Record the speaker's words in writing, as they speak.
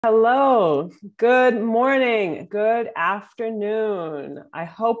Hello, good morning, good afternoon. I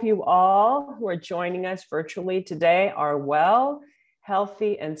hope you all who are joining us virtually today are well,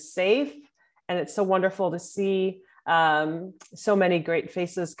 healthy, and safe. And it's so wonderful to see so many great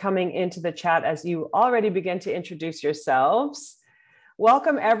faces coming into the chat as you already begin to introduce yourselves.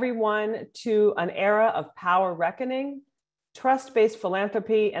 Welcome everyone to an era of power reckoning, trust-based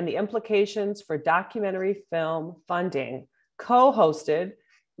philanthropy, and the implications for documentary film funding, co-hosted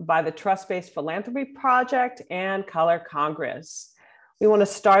by the Trust-Based Philanthropy Project and Color Congress. We want to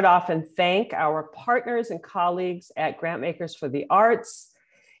start off and thank our partners and colleagues at Grantmakers for the Arts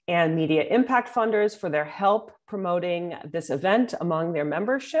and Media Impact Funders for their help promoting this event among their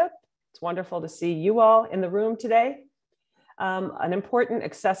membership. It's wonderful to see you all in the room today. An important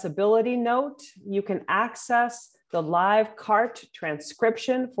accessibility note, you can access the live CART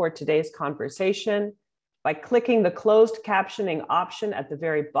transcription for today's conversation by clicking the closed captioning option at the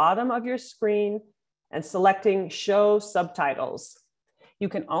very bottom of your screen and selecting Show Subtitles. You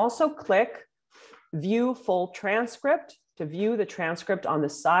can also click View Full Transcript to view the transcript on the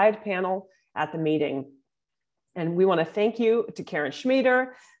side panel at the meeting. And we want to thank you to Karen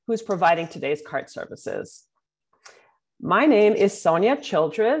Schmieder, who's providing today's CART services. My name is Sonya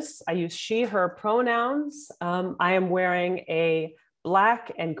Childress. I use she, her pronouns. I am wearing a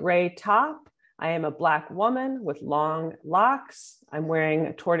black and gray top. I am a Black woman with long locks. I'm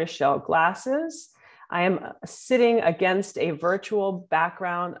wearing tortoiseshell glasses. I am sitting against a virtual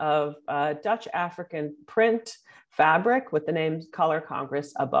background of Dutch African print fabric with the name Color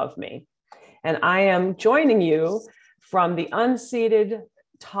Congress above me. And I am joining you from the unceded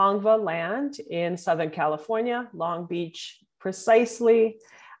Tongva land in Southern California, Long Beach precisely,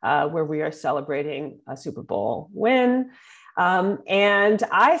 where we are celebrating a Super Bowl win. And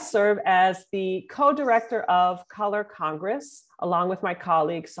I serve as the co-director of Color Congress, along with my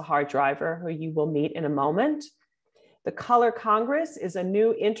colleague, Sahar Driver, who you will meet in a moment. The Color Congress is a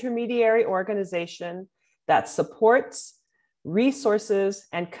new intermediary organization that supports, resources,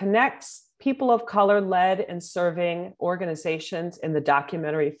 and connects people of color-led and serving organizations in the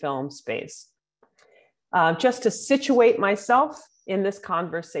documentary film space. Just to situate myself in this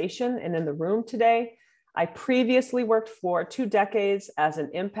conversation and in the room today, I previously worked for 2 decades as an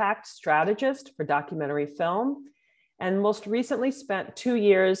impact strategist for documentary film, and most recently spent 2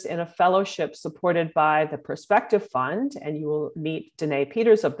 years in a fellowship supported by the Perspective Fund, and you will meet Danae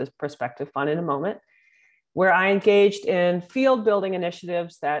Peters of the Perspective Fund in a moment, where I engaged in field building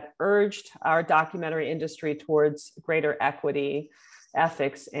initiatives that urged our documentary industry towards greater equity,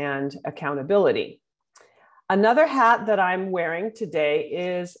 ethics, and accountability. Another hat that I'm wearing today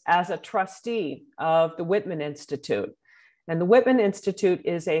is as a trustee of the Whitman Institute. And the Whitman Institute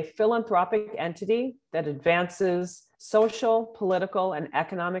is a philanthropic entity that advances social, political, and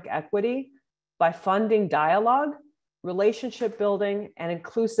economic equity by funding dialogue, relationship building, and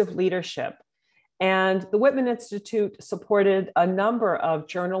inclusive leadership. And the Whitman Institute supported a number of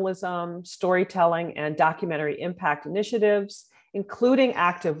journalism, storytelling, and documentary impact initiatives, including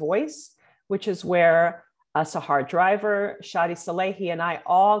Active Voice, which is where Sahar Driver, Shadi Salehi, and I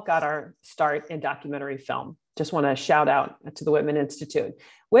all got our start in documentary film. Just want to shout out to the Whitman Institute.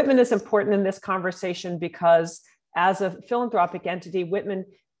 Whitman is important in this conversation because as a philanthropic entity, Whitman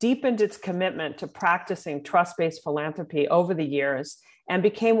deepened its commitment to practicing trust-based philanthropy over the years and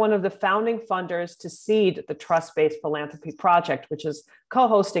became one of the founding funders to seed the Trust-Based Philanthropy Project, which is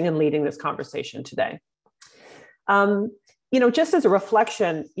co-hosting and leading this conversation today. Just as a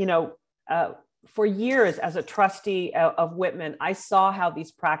reflection, for years as a trustee of Whitman, I saw how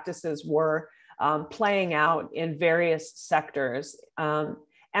these practices were playing out in various sectors. And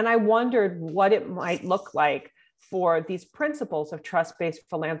I wondered what it might look like for these principles of trust-based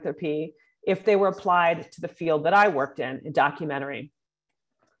philanthropy if they were applied to the field that I worked in documentary.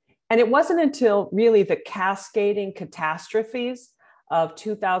 And it wasn't until really the cascading catastrophes of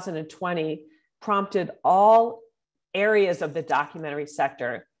 2020 prompted all areas of the documentary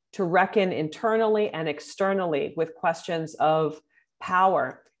sector to reckon internally and externally with questions of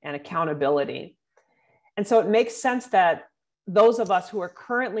power and accountability. And so it makes sense that those of us who are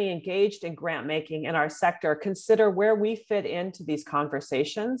currently engaged in grant making in our sector consider where we fit into these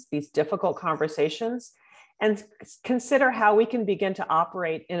conversations, these difficult conversations, and consider how we can begin to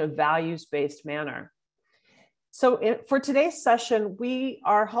operate in a values-based manner. So for today's session, we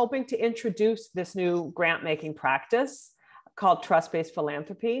are hoping to introduce this new grant making practice called trust-based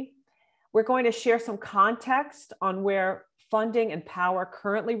philanthropy. We're going to share some context on where funding and power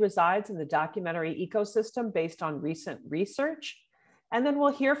currently resides in the documentary ecosystem based on recent research. And then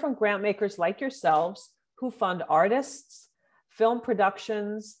we'll hear from grant makers like yourselves who fund artists, film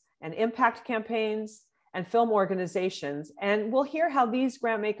productions and impact campaigns, and film organizations. And we'll hear how these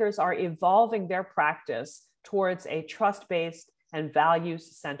grant makers are evolving their practice towards a trust-based and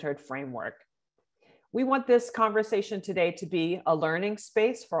values-centered framework. We want this conversation today to be a learning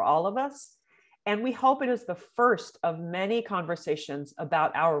space for all of us. And we hope it is the first of many conversations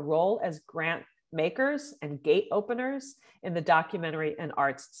about our role as grant makers and gate openers in the documentary and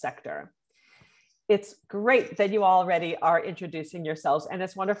arts sector. It's great that you already are introducing yourselves, and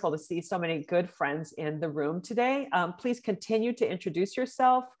it's wonderful to see so many good friends in the room today. Please continue to introduce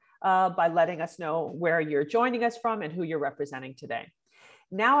yourself by letting us know where you're joining us from and who you're representing today.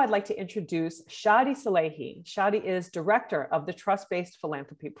 Now I'd like to introduce Shadi Salehi. Shadi is director of the Trust-Based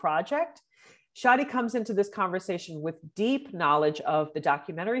Philanthropy Project. Shadi comes into this conversation with deep knowledge of the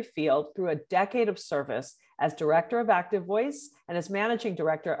documentary field through a decade of service as director of Active Voice and as managing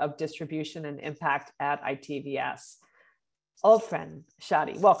director of distribution and impact at ITVS. Old friend,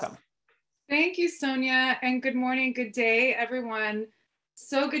 Shadi, welcome. Thank you, Sonya, and good morning, good day, everyone.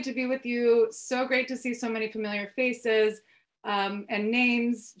 So good to be with you. So great to see so many familiar faces and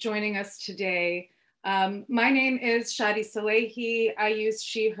names joining us today. My name is Shadi Salehi. I use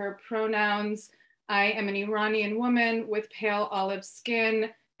she, her pronouns. I am an Iranian woman with pale olive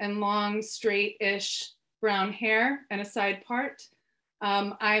skin and long, straight-ish brown hair and a side part.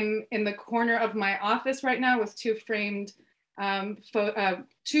 I'm in the corner of my office right now with two framed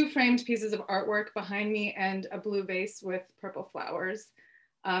pieces of artwork behind me and a blue vase with purple flowers.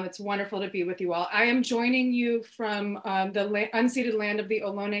 It's wonderful to be with you all. I am joining you from the unceded land of the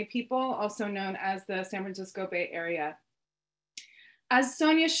Ohlone people, also known as the San Francisco Bay Area. As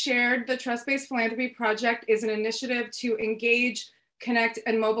Sonya shared, the Trust-Based Philanthropy Project is an initiative to engage, connect,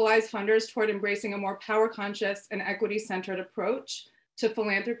 and mobilize funders toward embracing a more power-conscious and equity-centered approach to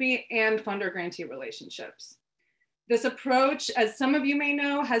philanthropy and funder-grantee relationships. This approach, as some of you may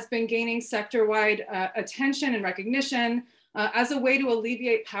know, has been gaining sector-wide attention and recognition as a way to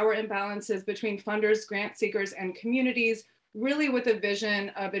alleviate power imbalances between funders, grant seekers, and communities, really with a vision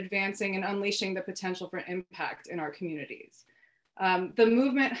of advancing and unleashing the potential for impact in our communities. The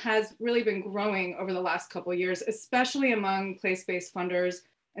movement has really been growing over the last couple of years, especially among place-based funders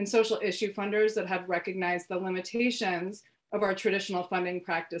and social issue funders that have recognized the limitations of our traditional funding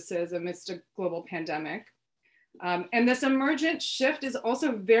practices amidst a global pandemic. And this emergent shift is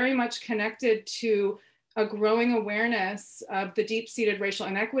also very much connected to a growing awareness of the deep-seated racial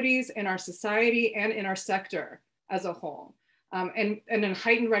inequities in our society and in our sector as a whole, and a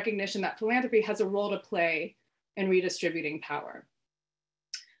heightened recognition that philanthropy has a role to play in redistributing power.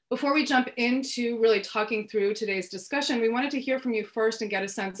 Before we jump into really talking through today's discussion, we wanted to hear from you first and get a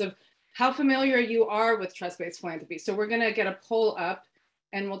sense of how familiar you are with trust-based philanthropy. So we're gonna get a poll up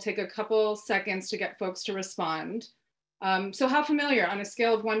and we'll take a couple seconds to get folks to respond. So how familiar on a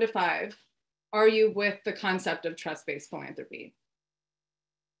scale of 1 to 5 are you with the concept of trust-based philanthropy?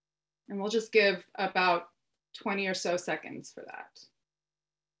 And we'll just give about 20 or so seconds for that.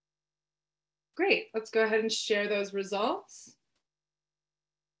 Great, let's go ahead and share those results.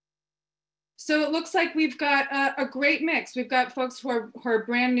 So it looks like we've got a great mix. We've got folks who are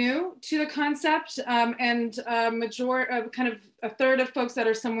brand new to the concept and kind of a third of folks that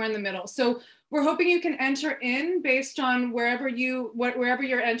are somewhere in the middle. So we're hoping you can enter in based on wherever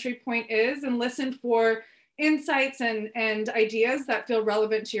your entry point is and listen for insights and ideas that feel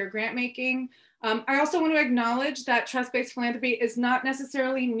relevant to your grant making. I also want to acknowledge that trust-based philanthropy is not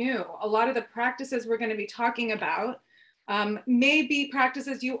necessarily new. A lot of the practices we're going to be talking about may be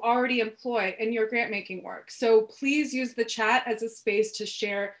practices you already employ in your grant making work. So please use the chat as a space to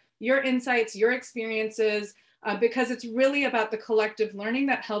share your insights, your experiences, because it's really about the collective learning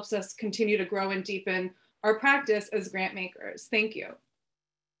that helps us continue to grow and deepen our practice as grant makers. Thank you.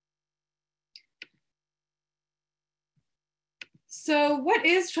 So what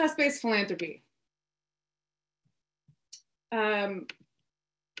is trust-based philanthropy? So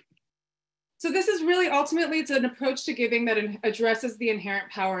this is really, ultimately, it's an approach to giving that addresses the inherent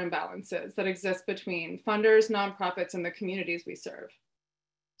power imbalances that exist between funders, nonprofits, and the communities we serve.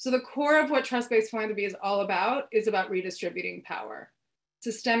 So the core of what trust-based philanthropy is all about is about redistributing power,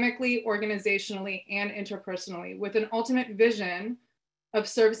 systemically, organizationally, and interpersonally, with an ultimate vision of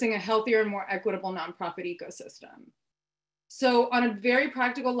servicing a healthier and more equitable nonprofit ecosystem. So on a very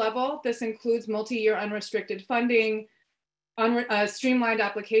practical level, this includes multi-year unrestricted funding, streamlined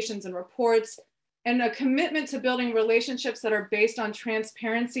applications and reports, and a commitment to building relationships that are based on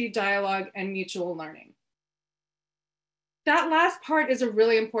transparency, dialogue, and mutual learning. That last part is a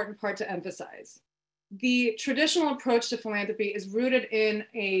really important part to emphasize. The traditional approach to philanthropy is rooted in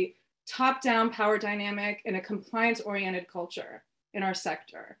a top-down power dynamic and a compliance-oriented culture in our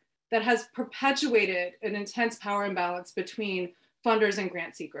sector that has perpetuated an intense power imbalance between funders and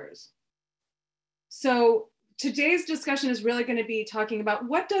grant seekers. So today's discussion is really going to be talking about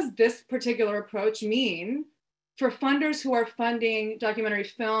what does this particular approach mean for funders who are funding documentary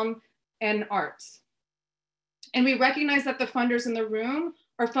film and arts. And we recognize that the funders in the room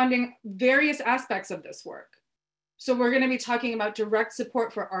are funding various aspects of this work. So we're going to be talking about direct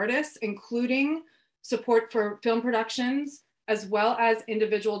support for artists, including support for film productions, as well as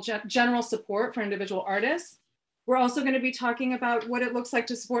individual general support for individual artists. We're also going to be talking about what it looks like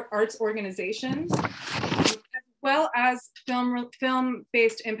to support arts organizations, as well as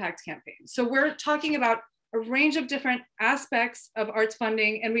film-based impact campaigns. So we're talking about a range of different aspects of arts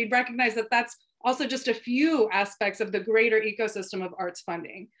funding, and we recognize that that's also just a few aspects of the greater ecosystem of arts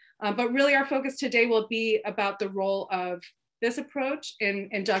funding. But really our focus today will be about the role of this approach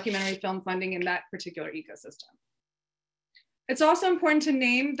in documentary film funding in that particular ecosystem. It's also important to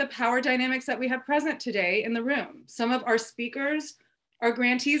name the power dynamics that we have present today in the room. Some of our speakers are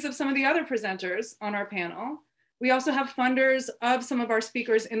grantees of some of the other presenters on our panel. We also have funders of some of our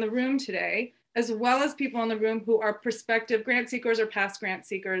speakers in the room today, as well as people in the room who are prospective grant seekers or past grant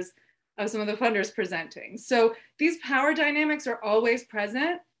seekers of some of the funders presenting. So these power dynamics are always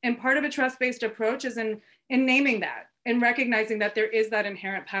present, and part of a trust-based approach is in naming that and recognizing that there is that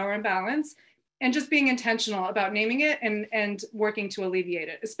inherent power imbalance and just being intentional about naming it and working to alleviate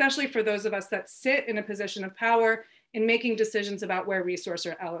it, especially for those of us that sit in a position of power in making decisions about where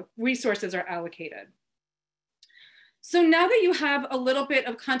resources are allocated. So now that you have a little bit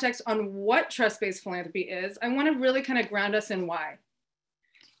of context on what trust-based philanthropy is, I want to really kind of ground us in why.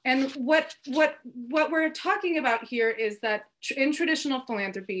 And what we're talking about here is that in traditional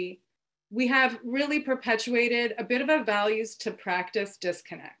philanthropy, we have really perpetuated a bit of a values to practice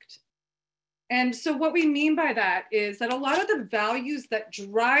disconnect. And so what we mean by that is that a lot of the values that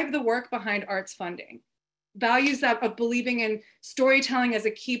drive the work behind arts funding, values of believing in storytelling as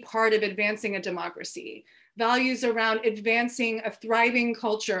a key part of advancing a democracy, values around advancing a thriving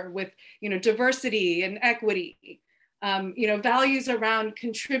culture with diversity and equity, values around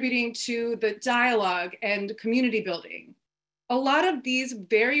contributing to the dialogue and community building. A lot of these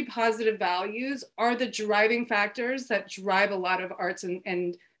very positive values are the driving factors that drive a lot of arts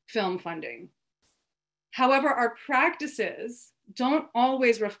and film funding. However, our practices don't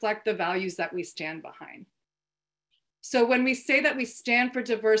always reflect the values that we stand behind. So when we say that we stand for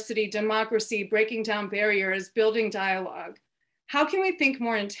diversity, democracy, breaking down barriers, building dialogue, how can we think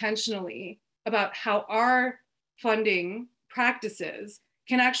more intentionally about how our funding practices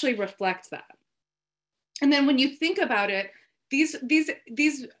can actually reflect that? And then when you think about it, these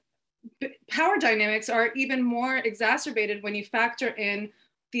power dynamics are even more exacerbated when you factor in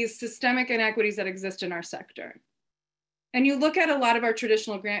these systemic inequities that exist in our sector. And you look at a lot of our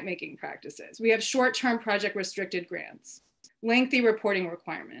traditional grant making practices. We have short-term project restricted grants, lengthy reporting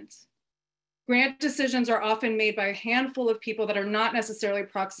requirements. Grant decisions are often made by a handful of people that are not necessarily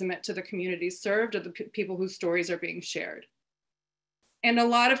proximate to the communities served or the people whose stories are being shared. And a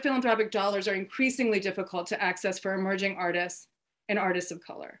lot of philanthropic dollars are increasingly difficult to access for emerging artists and artists of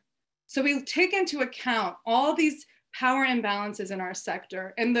color. So we take into account all these power imbalances in our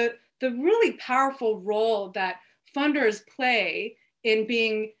sector and the really powerful role that funders play in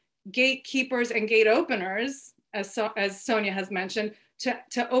being gatekeepers and gate openers, as Sonya has mentioned,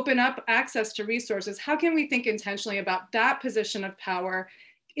 to open up access to resources. How can we think intentionally about that position of power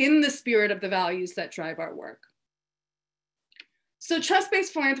in the spirit of the values that drive our work? So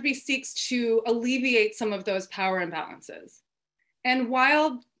trust-based philanthropy seeks to alleviate some of those power imbalances. And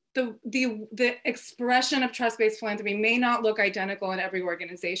while the expression of trust-based philanthropy may not look identical in every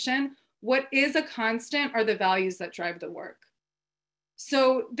organization, what is a constant are the values that drive the work.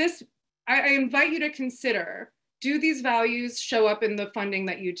 So I invite you to consider, do these values show up in the funding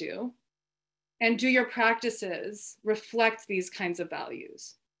that you do? And do your practices reflect these kinds of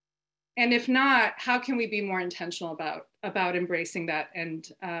values? And if not, how can we be more intentional about embracing that and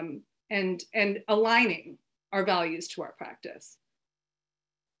aligning our values to our practice?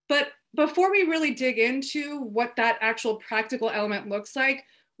 But before we really dig into what that actual practical element looks like,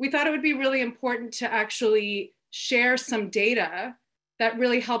 we thought it would be really important to actually share some data that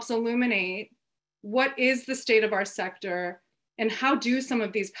really helps illuminate what is the state of our sector and how do some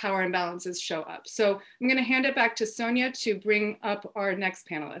of these power imbalances show up. So I'm going to hand it back to Sonya to bring up our next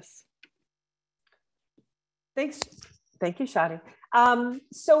panelists. Thanks. Thank you, Caty.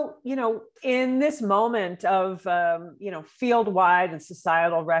 So, in this moment of, field-wide and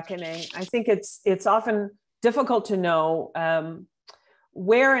societal reckoning, I think it's often difficult to know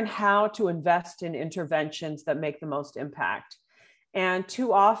where and how to invest in interventions that make the most impact. And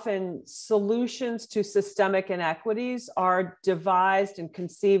too often, solutions to systemic inequities are devised and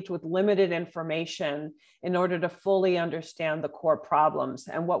conceived with limited information in order to fully understand the core problems.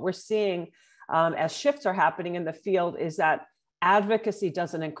 And what we're seeing as shifts are happening in the field is that advocacy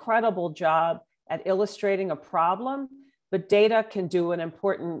does an incredible job at illustrating a problem, but data can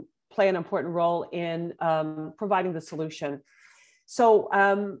play an important role in providing the solution. So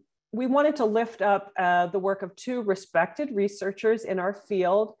we wanted to lift up the work of two respected researchers in our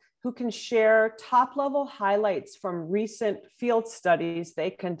field who can share top-level highlights from recent field studies they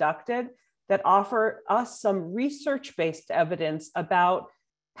conducted that offer us some research-based evidence about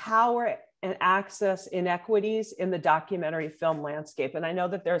power and access inequities in the documentary film landscape. And I know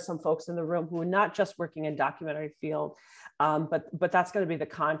that there are some folks in the room who are not just working in documentary field, but that's going to be the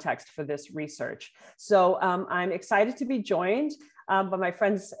context for this research. So I'm excited to be joined by my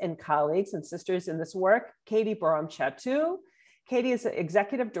friends and colleagues and sisters in this work, Caty Borum Chattoo. Caty is the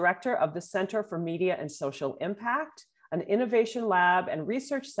Executive Director of the Center for Media and Social Impact, an innovation lab and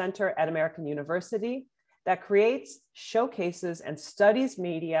research center at American University that creates, showcases, and studies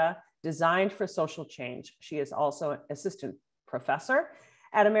media designed for social change. She is also an assistant professor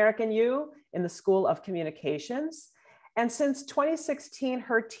at American U in the School of Communications. And since 2016,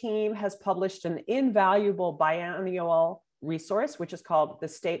 her team has published an invaluable biannual resource, which is called The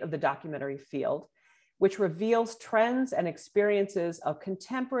State of the Documentary Field, which reveals trends and experiences of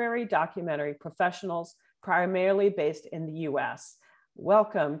contemporary documentary professionals, primarily based in the US.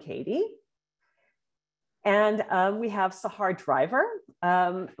 Welcome, Caty. And we have Sahar Driver,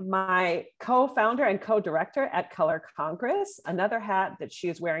 my co-founder and co-director at Color Congress. Another hat that she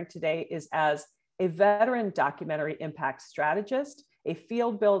is wearing today is as a veteran documentary impact strategist, a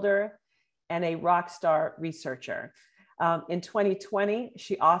field builder, and a rock star researcher. In 2020,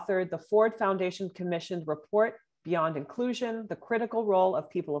 she authored the Ford Foundation commissioned report, Beyond Inclusion, the critical role of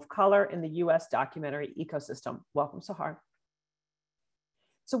people of color in the US documentary ecosystem. Welcome, Sahar.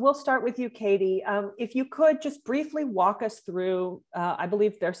 So we'll start with you, Caty. If you could just briefly walk us through, I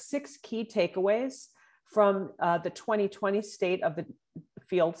believe there's 6 key takeaways from the 2020 State of the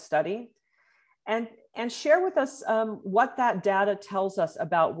Field study, and share with us what that data tells us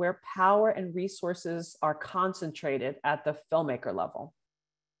about where power and resources are concentrated at the filmmaker level.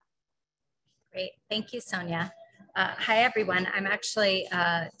 Great, thank you, Sonya. Hi, everyone. I'm actually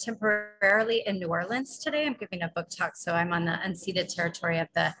temporarily in New Orleans today. I'm giving a book talk, so I'm on the unceded territory of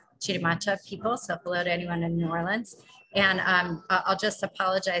the Chirimacha people. So hello to anyone in New Orleans. And I'll just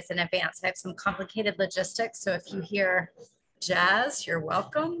apologize in advance. I have some complicated logistics. So if you hear jazz, you're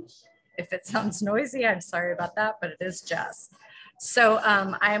welcome. If it sounds noisy, I'm sorry about that, but it is jazz. So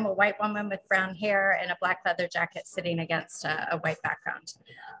I am a white woman with brown hair and a black leather jacket sitting against a white background.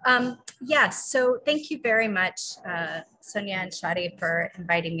 Yes, so thank you very much, Sonya and Caty, for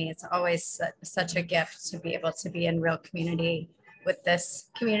inviting me. It's always such a gift to be able to be in real community with this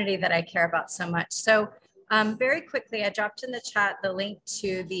community that I care about so much. So very quickly, I dropped in the chat the link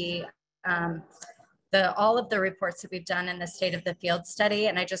to all of the reports that we've done in the State of the Field study.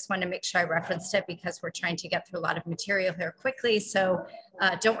 And I just want to make sure I referenced it because we're trying to get through a lot of material here quickly. So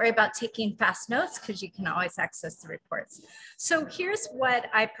don't worry about taking fast notes because you can always access the reports. So here's what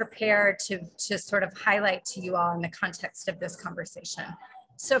I prepared to sort of highlight to you all in the context of this conversation.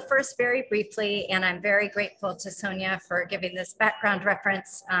 So first, very briefly, and I'm very grateful to Sonya for giving this background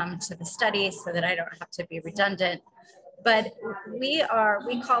reference to the study so that I don't have to be redundant. But we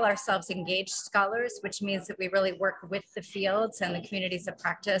call ourselves engaged scholars, which means that we really work with the fields and the communities of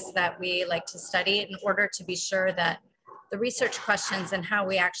practice that we like to study in order to be sure that the research questions and how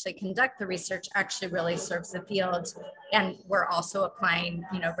we actually conduct the research actually really serves the field. And we're also applying,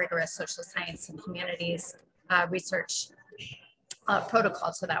 rigorous social science and humanities research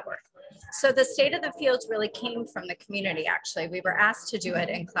protocol to that work. So the State of the Field really came from the community, actually. We were asked to do it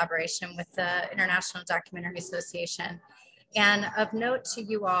in collaboration with the International Documentary Association. And of note to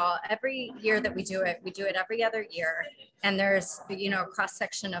you all, every year that we do it every other year. And there's, a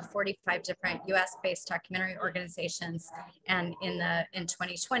cross-section of 45 different US-based documentary organizations. And in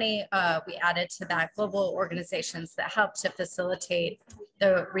 2020, we added to that global organizations that help to facilitate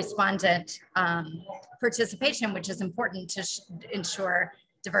the respondent participation, which is important to ensure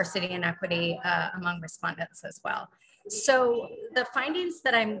diversity and equity among respondents as well. So the findings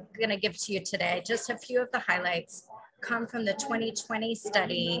that I'm going to give to you today, just a few of the highlights, come from the 2020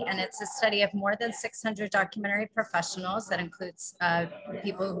 study, and it's a study of more than 600 documentary professionals that includes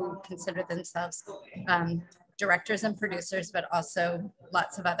people who consider themselves directors and producers, but also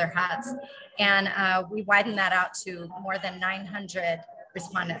lots of other hats. And we widened that out to more than 900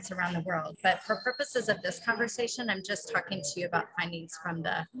 respondents around the world. But for purposes of this conversation, I'm just talking to you about findings from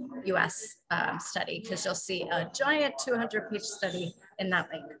the US study, because you'll see a giant 200-page study in that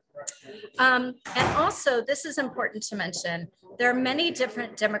link. And also, this is important to mention, there are many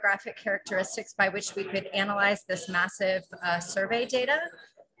different demographic characteristics by which we could analyze this massive survey data.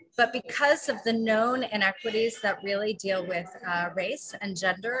 But because of the known inequities that really deal with race and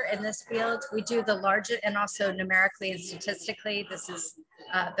gender in this field, we do the largest, and also numerically and statistically, this is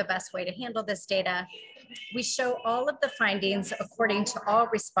the best way to handle this data. We show all of the findings according to all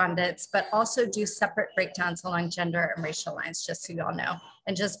respondents, but also do separate breakdowns along gender and racial lines, just so you all know.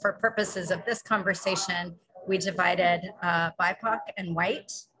 And just for purposes of this conversation, we divided BIPOC and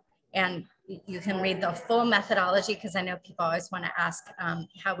white. And you can read the full methodology, because I know people always want to ask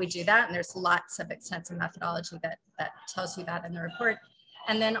how we do that. And there's lots of extensive methodology that tells you that in the report.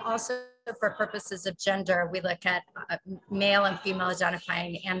 And then also for purposes of gender, we look at male and female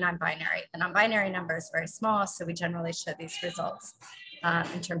identifying and non-binary. The non-binary number is very small, so we generally show these results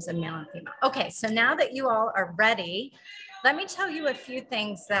in terms of male and female. Okay, so now that you all are ready, let me tell you a few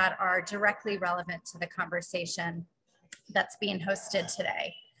things that are directly relevant to the conversation that's being hosted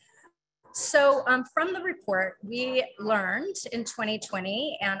today. So from the report, we learned in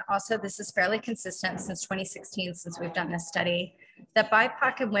 2020, and also this is fairly consistent since 2016, since we've done this study, that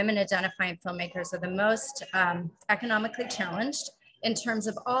BIPOC and women identifying filmmakers are the most economically challenged in terms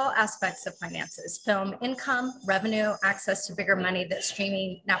of all aspects of finances: film income, revenue, access to bigger money that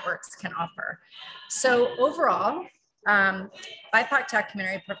streaming networks can offer. So overall, BIPOC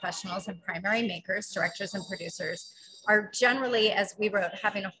documentary professionals and primary makers, directors and producers are generally, as we wrote,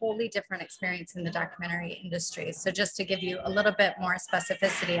 having a wholly different experience in the documentary industry. So just to give you a little bit more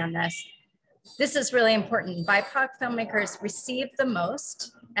specificity on this, this is really important. BIPOC filmmakers receive the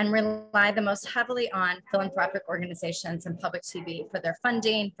most and rely the most heavily on philanthropic organizations and public TV for their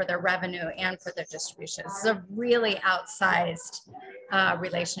funding, for their revenue, and for their distribution. This is a really outsized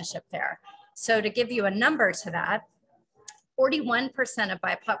relationship there. So to give you a number to that, 41% of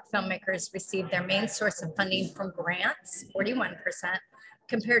BIPOC filmmakers receive their main source of funding from grants, 41%,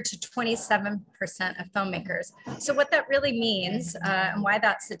 compared to 27% of filmmakers. So what that really means, and why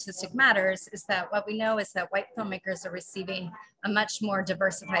that statistic matters, is that what we know is that white filmmakers are receiving a much more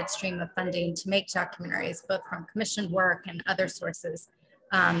diversified stream of funding to make documentaries, both from commissioned work and other sources,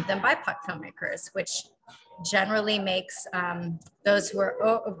 than BIPOC filmmakers, which generally makes those who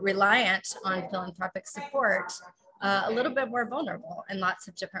are reliant on philanthropic support a little bit more vulnerable in lots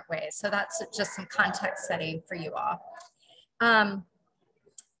of different ways. So that's just some context setting for you all.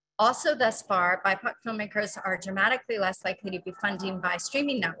 Also, thus far, BIPOC filmmakers are dramatically less likely to be funding by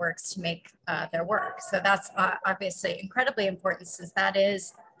streaming networks to make their work. So that's obviously incredibly important, since that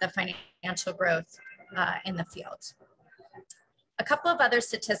is the financial growth in the field. A couple of other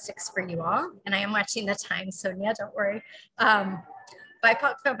statistics for you all, and I am watching the time, Sonya, don't worry.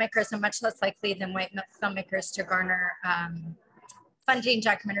 BIPOC filmmakers are much less likely than white filmmakers to garner funding,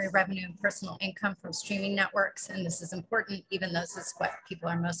 documentary revenue, and personal income from streaming networks. And this is important, even though this is what people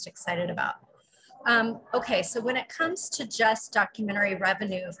are most excited about. Okay, so when it comes to just documentary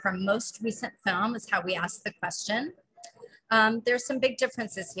revenue from most recent film, is how we ask the question. There's some big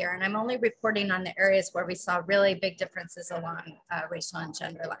differences here, and I'm only reporting on the areas where we saw really big differences along racial and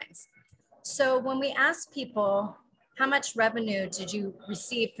gender lines. So when we ask people, how much revenue did you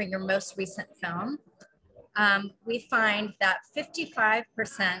receive for your most recent film? We find that 55%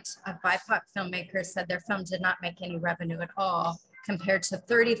 of BIPOC filmmakers said their film did not make any revenue at all, compared to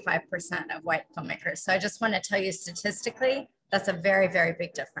 35% of white filmmakers. So I just want to tell you statistically, that's a very, very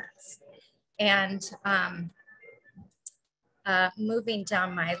big difference. And moving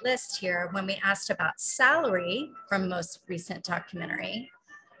down my list here, when we asked about salary from most recent documentary,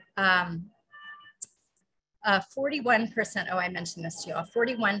 41%, oh, I mentioned this to you all,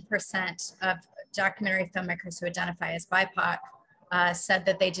 41% of documentary filmmakers who identify as BIPOC said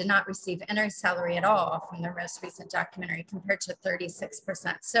that they did not receive any salary at all from their most recent documentary, compared to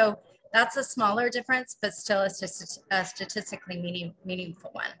 36%. So that's a smaller difference, but still a statistically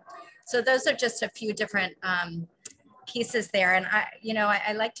meaningful one. So those are just a few different pieces there. And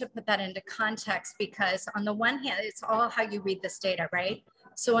I like to put that into context, because on the one hand, it's all how you read this data, right?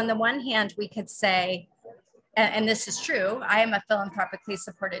 So on the one hand, we could say, and this is true, I am a philanthropically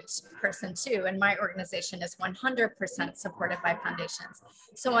supported person too, and my organization is 100% supported by foundations.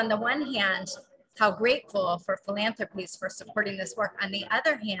 So on the one hand, how grateful for philanthropies for supporting this work. On the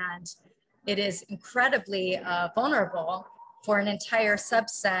other hand, it is incredibly vulnerable for an entire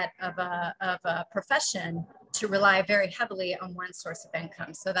subset of a profession to rely very heavily on one source of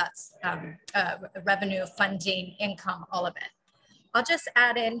income. So that's revenue, funding, income, all of it. I'll just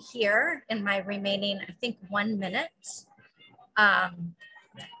add in here in my remaining, I think, 1 minute, a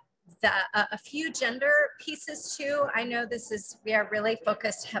few gender pieces too. I know we are really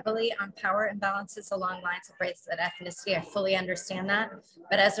focused heavily on power imbalances along lines of race and ethnicity. I fully understand that.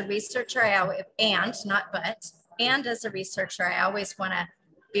 But as a researcher, and as a researcher, I always want to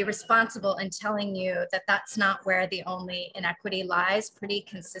be responsible in telling you that that's not where the only inequity lies pretty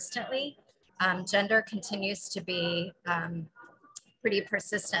consistently. Gender continues to be pretty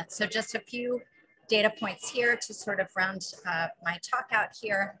persistent. So just a few data points here to sort of round my talk out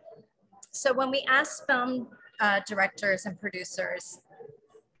here. So when we ask film directors and producers,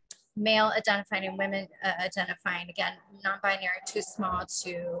 male identifying and women identifying, again, non-binary, too small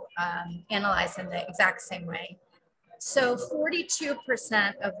to analyze in the exact same way. So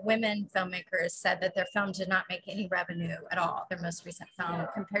 42% of women filmmakers said that their film did not make any revenue at all, their most recent film,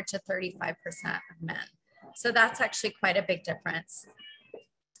 compared to 35% of men. So that's actually quite a big difference.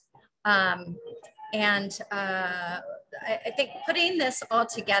 I think putting this all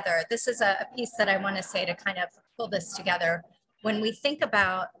together, this is a piece that I want to say to kind of pull this together. When we think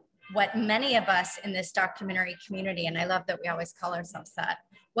about what many of us in this documentary community, and I love that we always call ourselves that,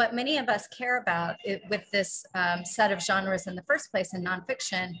 what many of us care about with this set of genres in the first place in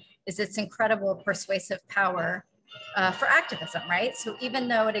nonfiction is its incredible persuasive power for activism, right? So even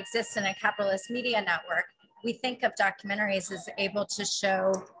though it exists in a capitalist media network, we think of documentaries as able to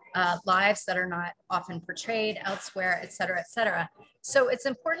show lives that are not often portrayed elsewhere, et cetera, et cetera. So it's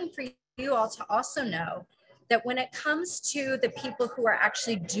important for you all to also know that when it comes to the people who are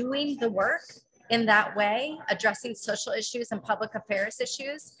actually doing the work in that way, addressing social issues and public affairs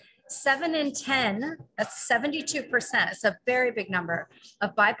issues, 7 in 10, that's 72%, it's a very big number,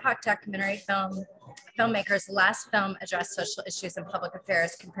 of BIPOC documentary filmmakers' last film addressed social issues and public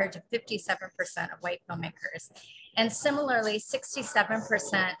affairs compared to 57% of white filmmakers. And similarly,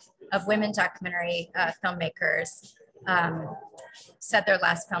 67% of women documentary filmmakers said their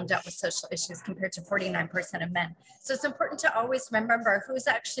last film dealt with social issues compared to 49% of men. So it's important to always remember who's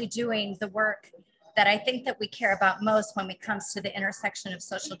actually doing the work that I think that we care about most when it comes to the intersection of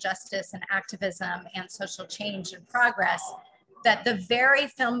social justice and activism and social change and progress, that the very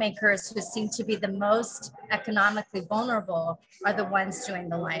filmmakers who seem to be the most economically vulnerable are the ones doing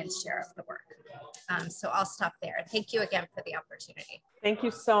the lion's share of the work. So I'll stop there. Thank you again for the opportunity. Thank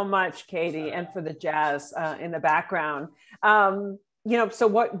you so much, Caty, and for the jazz in the background. So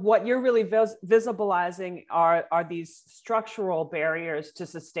what you're really visibilizing are these structural barriers to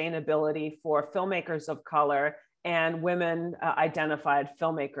sustainability for filmmakers of color and women identified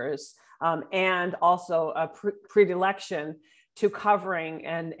filmmakers, and also a predilection to covering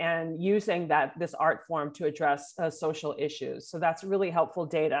and using this art form to address social issues. So that's really helpful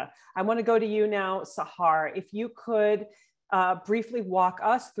data. I want to go to you now, Sahar. If you could briefly walk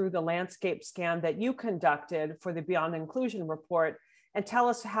us through the landscape scan that you conducted for the Beyond Inclusion report and tell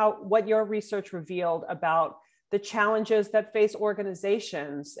us what your research revealed about the challenges that face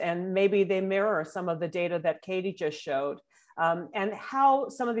organizations, and maybe they mirror some of the data that Caty just showed, and how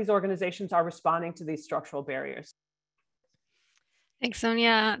some of these organizations are responding to these structural barriers. Thanks,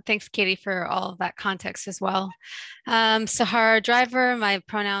 Sonya. Thanks, Caty, for all of that context as well. Sahar Driver, my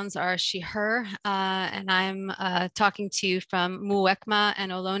pronouns are she, her, and I'm talking to you from Muwekma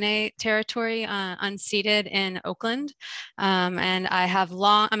and Ohlone territory, unceded in Oakland. And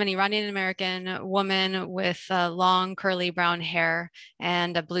I'm an Iranian American woman with long curly brown hair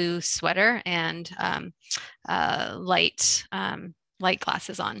and a blue sweater and light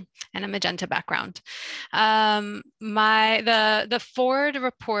glasses on and a magenta background. The Ford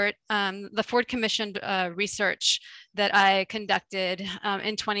report, the Ford commissioned research that I conducted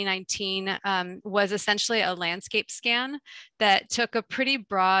in 2019 was essentially a landscape scan that took a pretty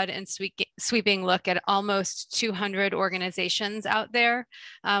broad and sweeping look at almost 200 organizations out there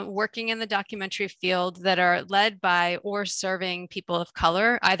working in the documentary field that are led by or serving people of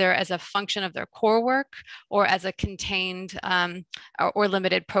color, either as a function of their core work or as a contained or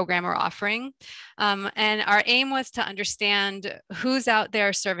limited program or offering. And our aim was to understand who's out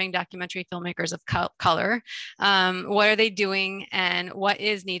there serving documentary filmmakers of color, what are they doing, and what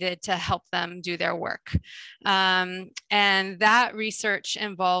is needed to help them do their work. And that research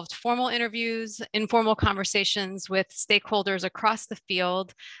involved formal interviews, informal conversations with stakeholders across the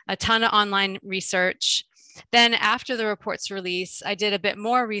field, a ton of online research. Then after the report's release, I did a bit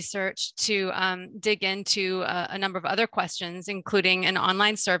more research to dig into a number of other questions, including an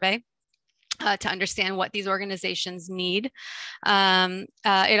online survey to understand what these organizations need.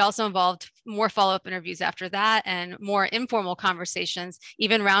 It also involved more follow-up interviews after that, and more informal conversations,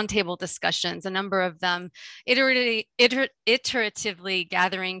 even roundtable discussions, a number of them, iteratively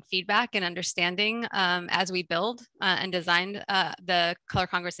gathering feedback and understanding as we build and designed the Color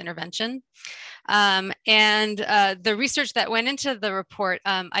Congress intervention. The research that went into the report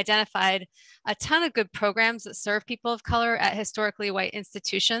identified a ton of good programs that serve people of color at historically white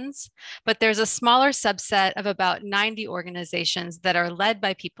institutions, but there's a smaller subset of about 90 organizations that are led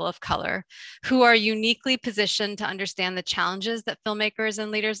by people of color who are uniquely positioned to understand the challenges that filmmakers and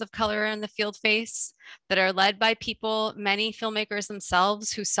leaders of color in the field face, that are led by people, many filmmakers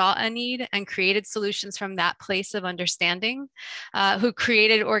themselves, who saw a need and created solutions from that place of understanding, who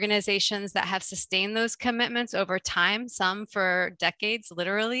created organizations that have sustained those commitments over time, some for decades,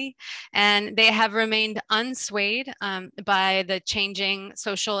 literally, and they have remained unswayed by the changing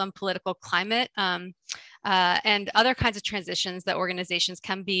social and political climate and other kinds of transitions that organizations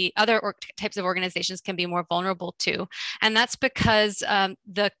can be, types of organizations can be more vulnerable to. And that's because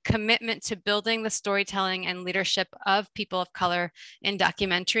the commitment to building the storytelling and leadership of people of color in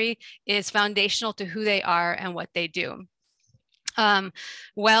documentary is foundational to who they are and what they do.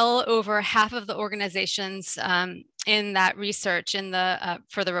 Well over half of the organizations in that research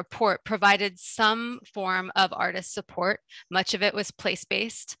for the report provided some form of artist support. Much of it was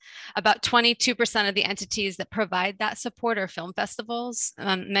place-based. About 22% of the entities that provide that support are film festivals,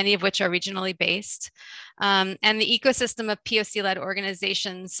 many of which are regionally based. And the ecosystem of POC-led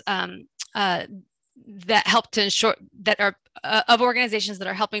organizations that help to ensure that are of organizations that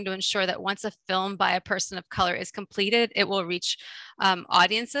are helping to ensure that once a film by a person of color is completed, it will reach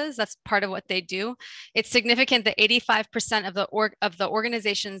audiences. That's part of what they do. It's significant that 85% of the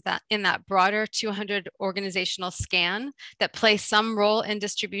organizations that in that broader 200 organizational scan that play some role in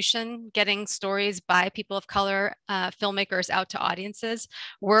distribution, getting stories by people of color, filmmakers out to audiences,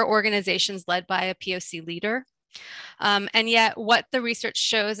 were organizations led by a POC leader. And yet what the research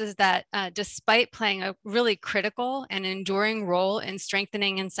shows is that despite playing a really critical and enduring role in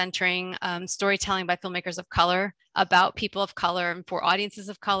strengthening and centering storytelling by filmmakers of color about people of color and for audiences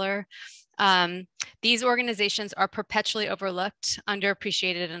of color, these organizations are perpetually overlooked,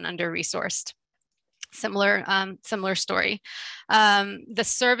 underappreciated, and under-resourced. Similar story. The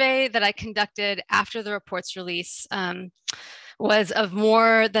survey that I conducted after the report's release was of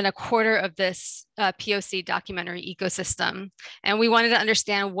more than a quarter of this POC documentary ecosystem. And we wanted to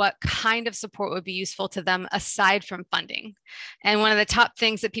understand what kind of support would be useful to them aside from funding. And one of the top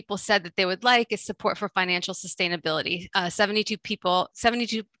things that people said that they would like is support for financial sustainability.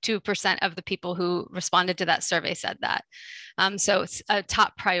 72% of the people who responded to that survey said that. So it's a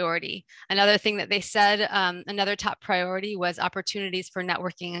top priority. Another thing that they said, another top priority was opportunities for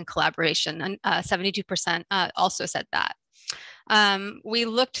networking and collaboration. And 72% also said that. We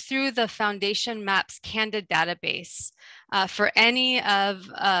looked through the Foundation Maps Candid database for any of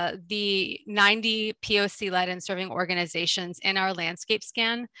the 90 POC-led and serving organizations in our landscape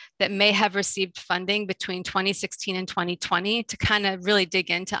scan that may have received funding between 2016 and 2020 to kind of really dig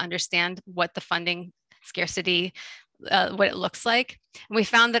in to understand what the funding scarcity, what it looks like. And we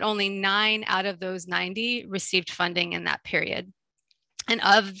found that only 9 out of those 90 received funding in that period. And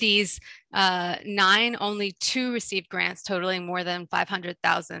of these 9, only 2 received grants totaling more than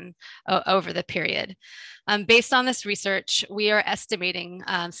 $500,000 over the period. Based on this research, we are estimating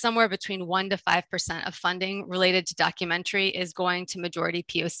somewhere between 1% to 5% of funding related to documentary is going to majority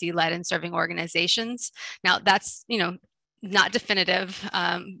POC-led and serving organizations. Now that's, not definitive.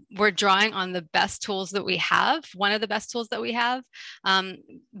 We're drawing on the best tools that we have, one of the best tools that we have,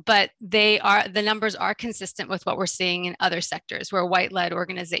 but the numbers are consistent with what we're seeing in other sectors where white-led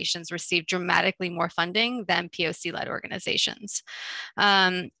organizations receive dramatically more funding than POC-led organizations.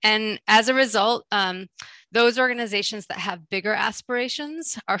 And as a result, those organizations that have bigger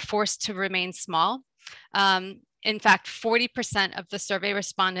aspirations are forced to remain small. In fact, 40% of the survey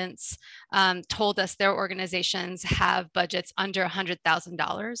respondents told us their organizations have budgets under $100,000,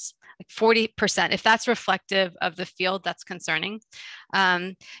 like 40%. If that's reflective of the field, that's concerning.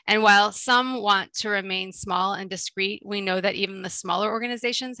 And while some want to remain small and discreet, we know that even the smaller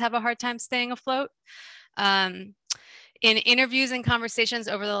organizations have a hard time staying afloat. In interviews and conversations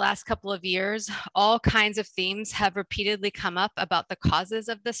over the last couple of years, all kinds of themes have repeatedly come up about the causes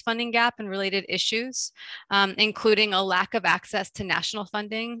of this funding gap and related issues, including a lack of access to national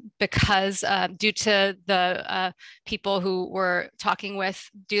funding because due to the people who we're talking with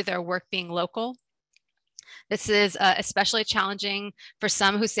due to their work being local. This is especially challenging for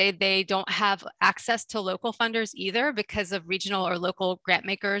some who say they don't have access to local funders either because of regional or local grant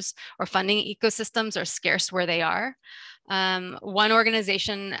makers or funding ecosystems are scarce where they are. One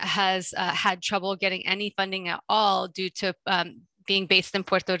organization has had trouble getting any funding at all due to being based in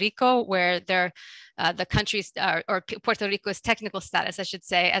Puerto Rico, where the country's or Puerto Rico's technical status, I should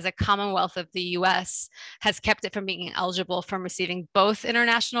say, as a commonwealth of the US has kept it from being eligible from receiving both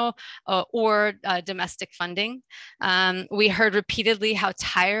international or domestic funding. We heard repeatedly how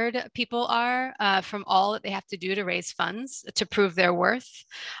tired people are from all that they have to do to raise funds to prove their worth.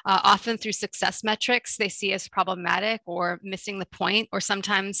 Often through success metrics, they see as problematic or missing the point, or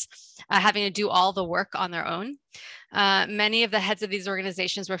sometimes having to do all the work on their own. Many of the heads of these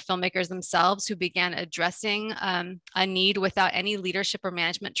organizations were filmmakers themselves who began addressing a need without any leadership or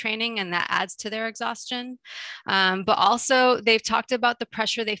management training, and that adds to their exhaustion. But also, they've talked about the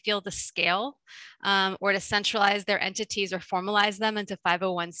pressure they feel to scale or to centralize their entities or formalize them into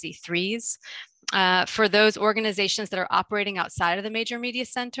 501c3s. For those organizations that are operating outside of the major media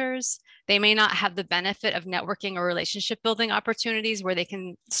centers, they may not have the benefit of networking or relationship building opportunities where they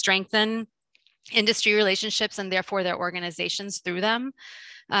can strengthen industry relationships and therefore their organizations through them.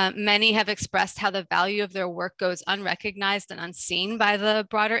 Many have expressed how the value of their work goes unrecognized and unseen by the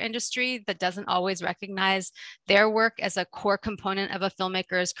broader industry that doesn't always recognize their work as a core component of a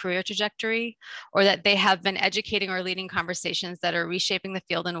filmmaker's career trajectory, or that they have been educating or leading conversations that are reshaping the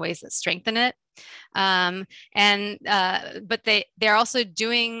field in ways that strengthen it. But they're also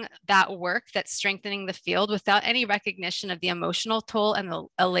doing that work that's strengthening the field without any recognition of the emotional toll and the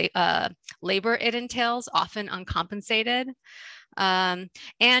labor it entails, often uncompensated. And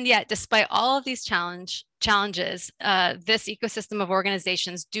yet, despite all of these challenges, this ecosystem of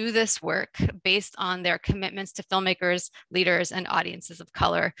organizations do this work based on their commitments to filmmakers, leaders, and audiences of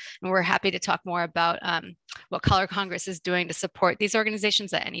color. And we're happy to talk more about what Color Congress is doing to support these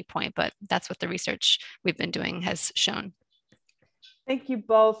organizations at any point, but that's what the research we've been doing has shown. Thank you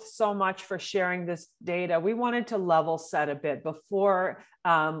both so much for sharing this data. We wanted to level set a bit before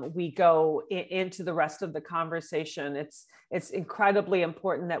we go into the rest of the conversation. It's incredibly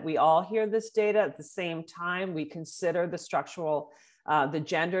important that we all hear this data at the same time. We consider the structural, the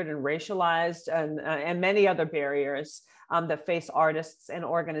gendered and racialized and many other barriers that face artists and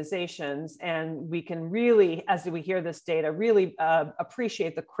organizations. And we can really, as we hear this data, really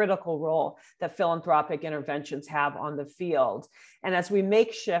appreciate the critical role that philanthropic interventions have on the field. And as we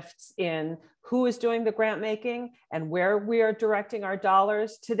make shifts in who is doing the grant making and where we are directing our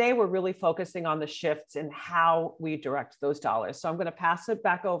dollars, today we're really focusing on the shifts in how we direct those dollars. So I'm going to pass it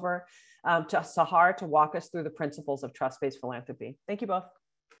back over to Sahar to walk us through the principles of trust-based philanthropy. Thank you both.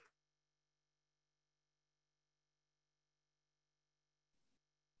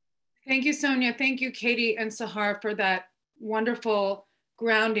 Thank you, Sonya. Thank you, Caty and Sahar, for that wonderful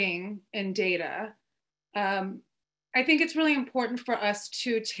grounding in data. I think it's really important for us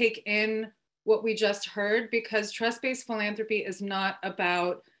to take in what we just heard, because trust-based philanthropy is not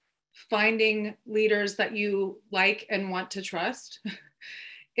about finding leaders that you like and want to trust.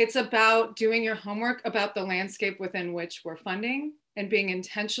 It's about doing your homework about the landscape within which we're funding and being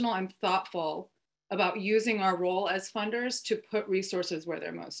intentional and thoughtful about using our role as funders to put resources where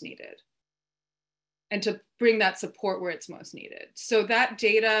they're most needed and to bring that support where it's most needed. So that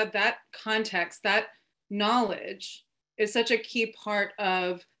data, that context, that knowledge is such a key part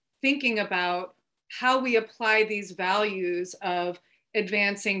of thinking about how we apply these values of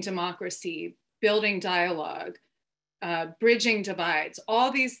advancing democracy, building dialogue, bridging divides.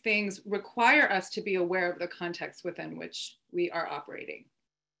 All these things require us to be aware of the context within which we are operating.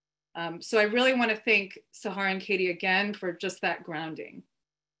 So I really want to thank Sahar and Caty again for just that grounding.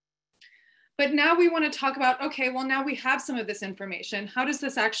 But now we want to talk about, okay, well, now we have some of this information. How does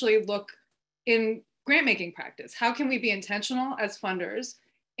this actually look in grant making practice? How can we be intentional as funders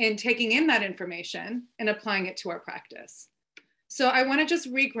in taking in that information and applying it to our practice? So I want to just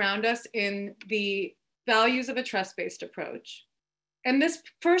re-ground us in the values of a trust-based approach. And this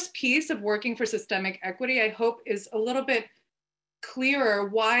first piece of working for systemic equity, I hope, is a little bit clearer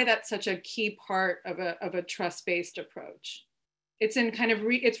why that's such a key part of a trust-based approach. It's in kind of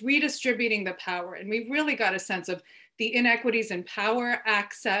it's redistributing the power, and we've really got a sense of the inequities in power,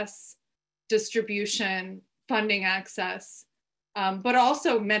 access, distribution, funding access, but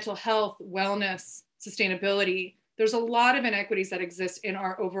also mental health, wellness, sustainability. There's a lot of inequities that exist in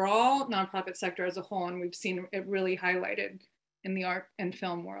our overall nonprofit sector as a whole, and we've seen it really highlighted in the art and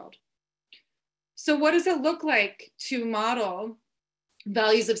film world. So what does it look like to model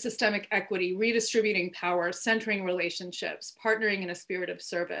values of systemic equity, redistributing power, centering relationships, partnering in a spirit of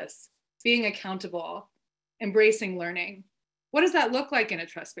service, being accountable, embracing learning? What does that look like in a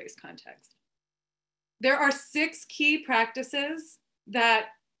trust-based context? There are 6 key practices that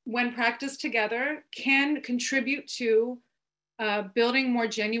when practiced together, can contribute to building more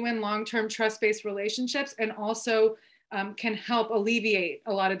genuine long-term trust-based relationships, and also can help alleviate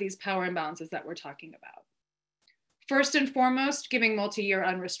a lot of these power imbalances that we're talking about. First and foremost, giving multi-year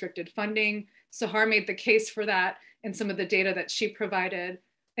unrestricted funding. Sahar made the case for that in some of the data that she provided.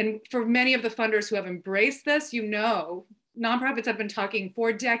 And for many of the funders who have embraced this, you know, nonprofits have been talking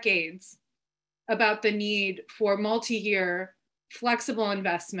for decades about the need for multi-year flexible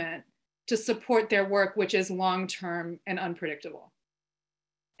investment to support their work, which is long-term and unpredictable.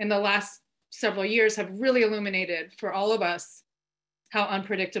 And the last several years have really illuminated for all of us how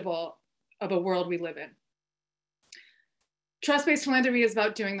unpredictable of a world we live in. Trust-based philanthropy is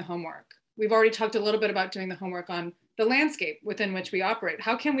about doing the homework. We've already talked a little bit about doing the homework on the landscape within which we operate.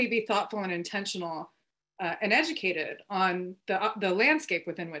 How can we be thoughtful and intentional and educated on the landscape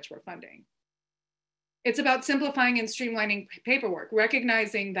within which we're funding? It's about simplifying and streamlining paperwork,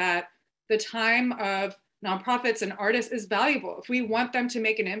 recognizing that the time of nonprofits and artists is valuable. If we want them to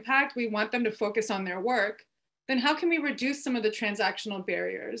make an impact, we want them to focus on their work, then how can we reduce some of the transactional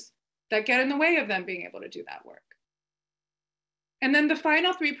barriers that get in the way of them being able to do that work? And then the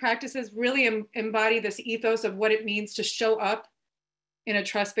final three practices really embody this ethos of what it means to show up in a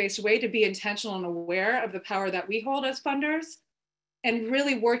trust-based way, to be intentional and aware of the power that we hold as funders, and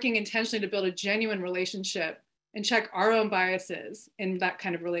really working intentionally to build a genuine relationship and check our own biases in that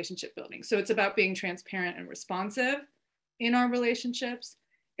kind of relationship building. So it's about being transparent and responsive in our relationships.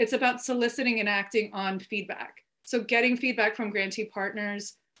 It's about soliciting and acting on feedback. So getting feedback from grantee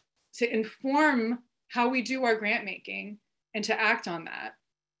partners to inform how we do our grant making and to act on that.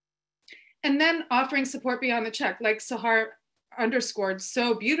 And then offering support beyond the check, like Sahar underscored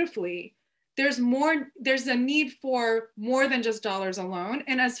so beautifully. There's a need for more than just dollars alone.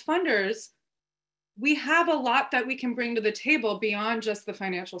 And as funders, we have a lot that we can bring to the table beyond just the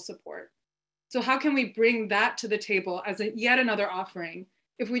financial support. So how can we bring that to the table as yet another offering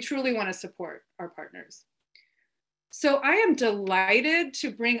if we truly want to support our partners? So I am delighted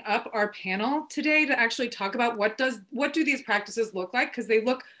to bring up our panel today to actually talk about what do these practices look like, because they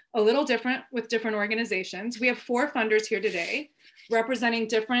look a little different with different organizations. We have 4 funders here today representing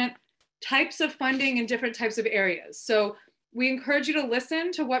different types of funding in different types of areas. So we encourage you to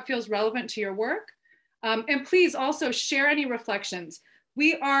listen to what feels relevant to your work. And please also share any reflections.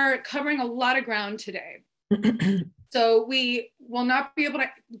 We are covering a lot of ground today. So we will not be able to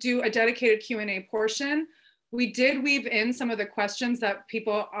do a dedicated Q&A portion. We did weave in some of the questions that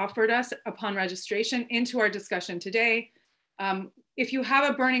people offered us upon registration into our discussion today. If you have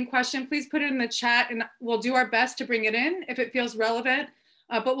a burning question, please put it in the chat and we'll do our best to bring it in if it feels relevant.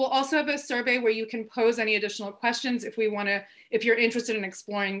 But we'll also have a survey where you can pose any additional questions if you're interested in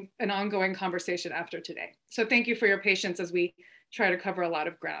exploring an ongoing conversation after today. So thank you for your patience as we try to cover a lot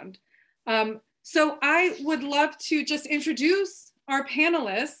of ground. So I would love to just introduce our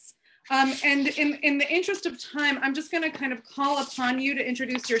panelists. And in the interest of time, I'm just going to kind of call upon you to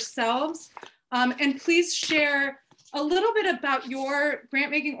introduce yourselves. And please share a little bit about your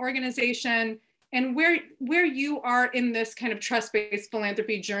grant-making organization and where you are in this kind of trust-based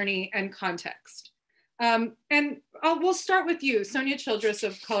philanthropy journey and context. And we'll start with you, Sonya Childress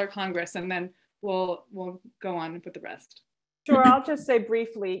of Color Congress, and then we'll go on with the rest. Sure, I'll just say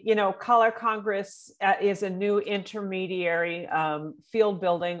briefly, Color Congress is a new intermediary field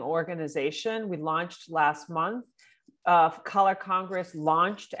building organization. We launched last month. Color Congress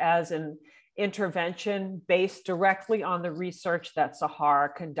launched as an intervention based directly on the research that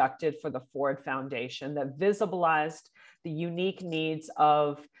Sahar conducted for the Ford Foundation that visibilized the unique needs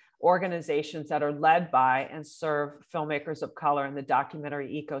of organizations that are led by and serve filmmakers of color in the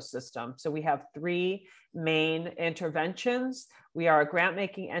documentary ecosystem. So we have 3 main interventions. We are a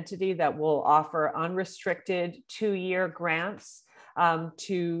grant-making entity that will offer unrestricted 2-year grants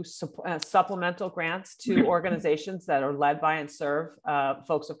to supplemental grants to organizations that are led by and serve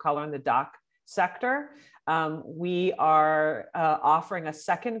folks of color in the doc sector. We are offering a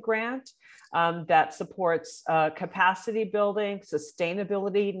second grant that supports capacity building,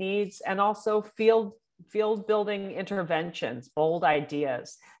 sustainability needs, and also field building interventions, bold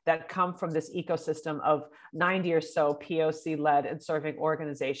ideas that come from this ecosystem of 90 or so POC-led and serving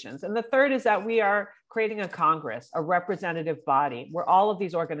organizations. And the third is that we are creating a Congress, a representative body, where all of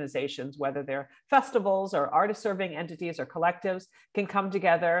these organizations, whether they're festivals or artist-serving entities or collectives, can come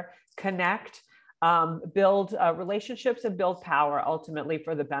together, connect, build relationships and build power ultimately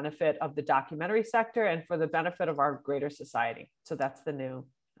for the benefit of the documentary sector and for the benefit of our greater society. So that's the new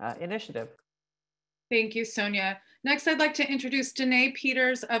initiative. Thank you, Sonya. Next, I'd like to introduce Danae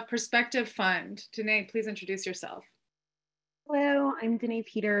Peters of Perspective Fund. Danae, please introduce yourself. Hello, I'm Danae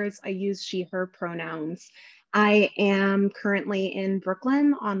Peters. I use she, her pronouns. I am currently in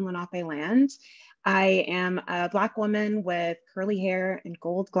Brooklyn on Lenape land. I am a Black woman with curly hair and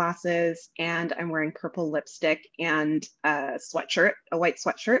gold glasses, and I'm wearing purple lipstick and a sweatshirt, a white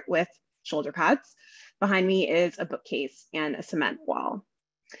sweatshirt with shoulder pads. Behind me is a bookcase and a cement wall.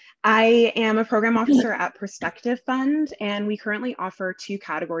 I am a program officer at Perspective Fund, and we currently offer 2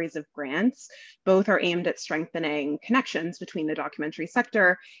 categories of grants. Both are aimed at strengthening connections between the documentary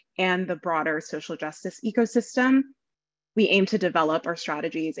sector and the broader social justice ecosystem. We aim to develop our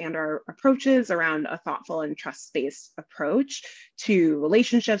strategies and our approaches around a thoughtful and trust-based approach to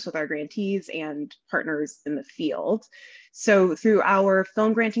relationships with our grantees and partners in the field. So through our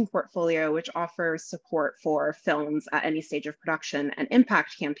film granting portfolio, which offers support for films at any stage of production and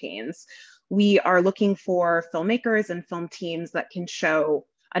impact campaigns, we are looking for filmmakers and film teams that can show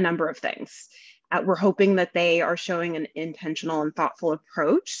a number of things. We're hoping that they are showing an intentional and thoughtful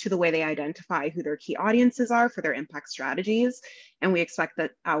approach to the way they identify who their key audiences are for their impact strategies. And we expect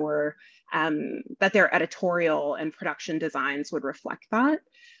that that their editorial and production designs would reflect that.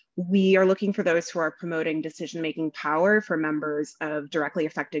 We are looking for those who are promoting decision-making power for members of directly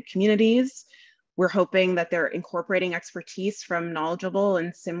affected communities. We're hoping that they're incorporating expertise from knowledgeable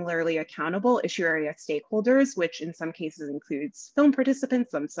and similarly accountable issue area stakeholders, which in some cases includes film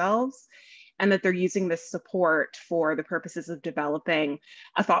participants themselves, and that they're using this support for the purposes of developing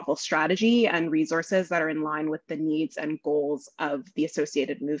a thoughtful strategy and resources that are in line with the needs and goals of the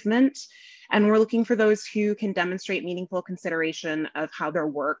associated movement. And we're looking for those who can demonstrate meaningful consideration of how their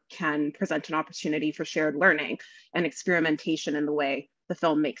work can present an opportunity for shared learning and experimentation in the way the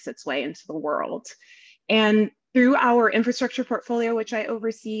film makes its way into the world. And through our infrastructure portfolio, which I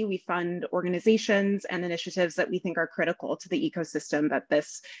oversee, we fund organizations and initiatives that we think are critical to the ecosystem that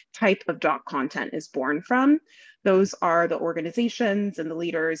this type of doc content is born from. Those are the organizations and the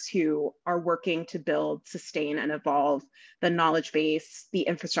leaders who are working to build, sustain, and evolve the knowledge base, the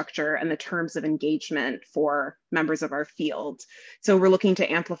infrastructure, and the terms of engagement for members of our field. So we're looking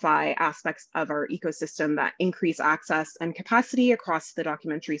to amplify aspects of our ecosystem that increase access and capacity across the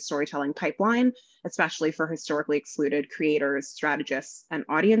documentary storytelling pipeline, especially for historically excluded creators, strategists, and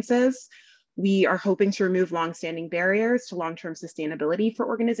audiences. We are hoping to remove longstanding barriers to long-term sustainability for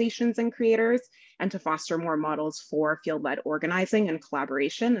organizations and creators, and to foster more models for field-led organizing and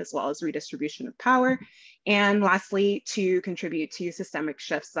collaboration, as well as redistribution of power. And lastly, to contribute to systemic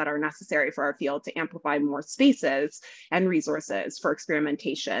shifts that are necessary for our field to amplify more spaces and resources for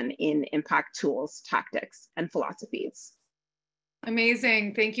experimentation in impact tools, tactics, and philosophies.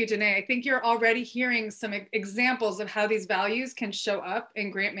 Amazing. Thank you, Danae. I think you're already hearing some examples of how these values can show up in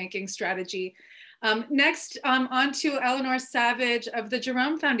grant making strategy. Next, on to Eleanor Savage of the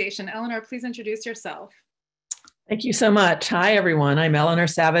Jerome Foundation. Eleanor, please introduce yourself. Thank you so much. Hi, everyone. I'm Eleanor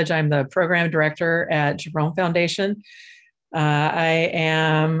Savage. I'm the program director at Jerome Foundation. I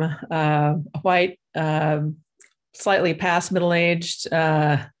am a white, slightly past middle-aged,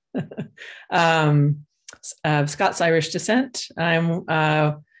 Scots-Irish descent. I'm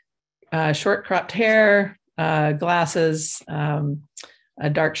short cropped hair, glasses, a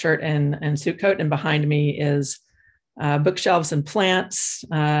dark shirt and suit coat. And behind me is bookshelves and plants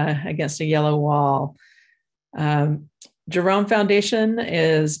against a yellow wall. Jerome Foundation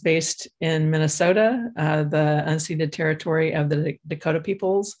is based in Minnesota, the unceded territory of the Dakota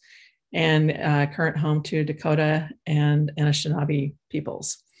peoples, and current home to Dakota and Anishinaabe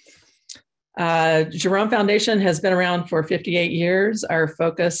peoples. Jerome Foundation has been around for 58 years. Our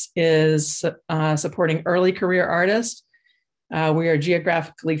focus is supporting early career artists. We are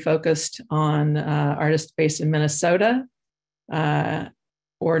geographically focused on artists based in Minnesota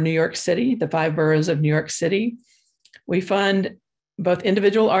or New York City, the 5 boroughs of New York City. We fund both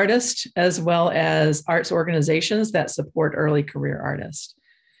individual artists as well as arts organizations that support early career artists.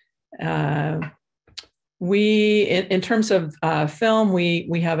 In terms of film,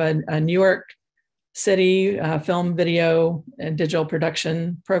 we have a New York City film, video, and digital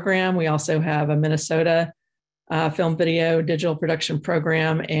production program. We also have a Minnesota film, video, digital production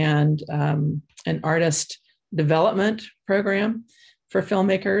program, and an artist development program for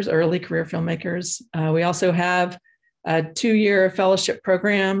filmmakers, early career filmmakers. We also have a 2-year fellowship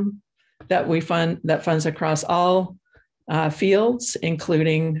program that we fund that funds across all fields,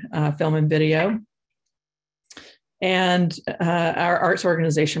 including film and video, and our arts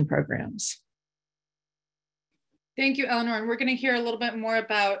organization programs. Thank you, Eleanor. And we're going to hear a little bit more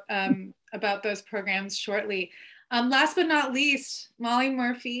about those programs shortly. Last but not least, Molly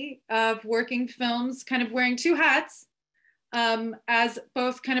Murphy of Working Films, kind of wearing 2 hats. as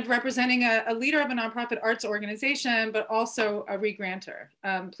both kind of representing a leader of a nonprofit arts organization, but also a re-granter.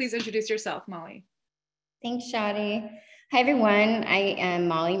 Please introduce yourself, Molly. Thanks, Shadi. Hi, everyone. I am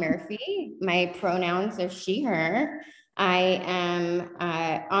Molly Murphy. My pronouns are she, her. I am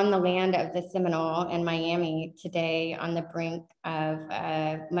on the land of the Seminole in Miami today on the brink of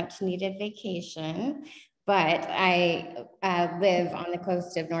a much needed vacation. But I live on the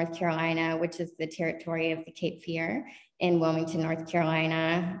coast of North Carolina, which is the territory of the Cape Fear in Wilmington, North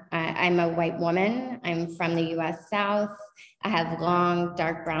Carolina. I'm a white woman. I'm from the US South. I have long,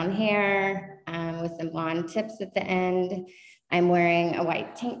 dark brown hair with some blonde tips at the end. I'm wearing a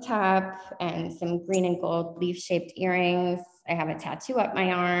white tank top and some green and gold leaf-shaped earrings. I have a tattoo up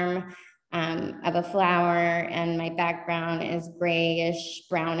my arm of a flower, and my background is grayish,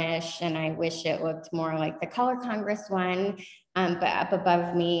 brownish, and I wish it looked more like the Color Congress one. But up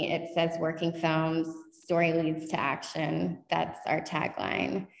above me, it says Working Films, Story Leads to Action. That's our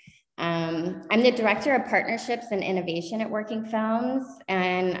tagline. I'm the Director of Partnerships and Innovation at Working Films,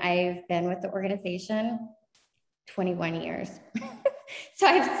 and I've been with the organization 21 years. So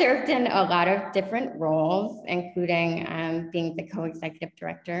I've served in a lot of different roles, including being the co-executive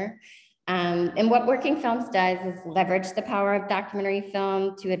director. And what Working Films does is leverage the power of documentary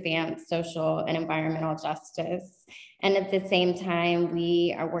film to advance social and environmental justice. And at the same time,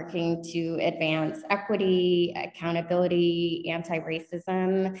 we are working to advance equity, accountability,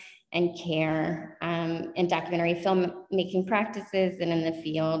 anti-racism, and care in documentary filmmaking practices and in the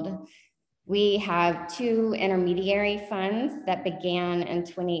field. We have 2 intermediary funds that began in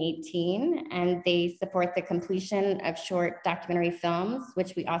 2018, and they support the completion of short documentary films,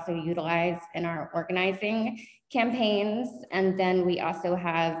 which we also utilize in our organizing campaigns. And then we also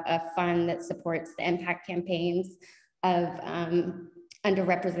have a fund that supports the impact campaigns of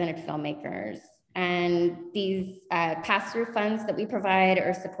underrepresented filmmakers. And these pass-through funds that we provide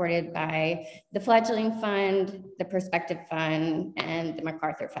are supported by the Fledgling Fund, the Perspective Fund, and the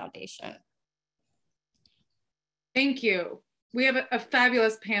MacArthur Foundation. Thank you. We have a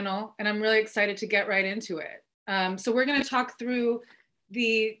fabulous panel, and I'm really excited to get right into it. So we're going to talk through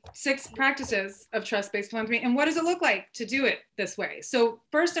the 6 practices of trust-based philanthropy and what does it look like to do it this way. So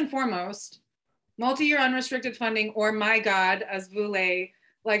first and foremost, multi-year unrestricted funding, or MyGOD, as Vule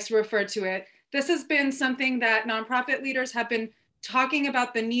likes to refer to it. This has been something that nonprofit leaders have been talking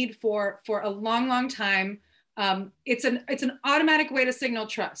about the need for a long, long time. It's an automatic way to signal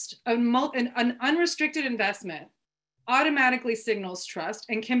trust. An unrestricted investment automatically signals trust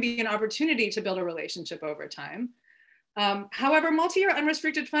and can be an opportunity to build a relationship over time. However, multi-year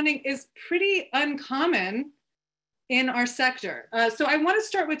unrestricted funding is pretty uncommon in our sector. So I want to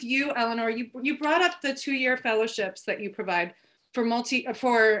start with you, Eleanor. You brought up the 2-year fellowships that you provide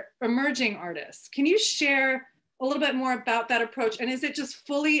for emerging artists. Can you share a little bit more about that approach? And is it just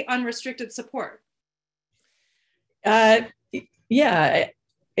fully unrestricted support? Yeah,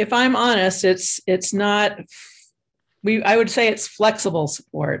 if I'm honest, it's not. I would say it's flexible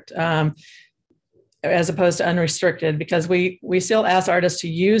support as opposed to unrestricted, because we still ask artists to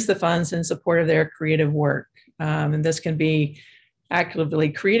use the funds in support of their creative work. And this can be actively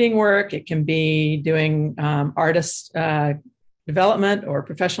creating work. It can be doing artist development or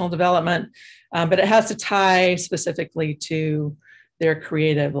professional development, but it has to tie specifically to their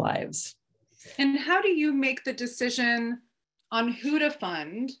creative lives. And how do you make the decision on who to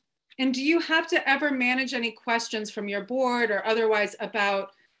fund? And do you have to ever manage any questions from your board or otherwise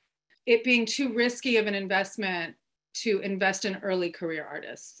about it being too risky of an investment to invest in early career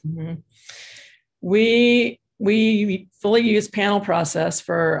artists? Mm-hmm. We fully use panel process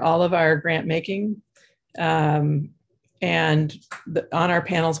for all of our grant making. And on our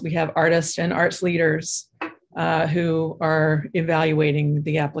panels, we have artists and arts leaders who are evaluating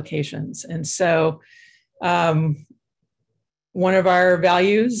the applications. And so one of our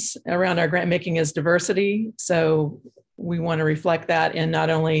values around our grant making is diversity. So we want to reflect that in not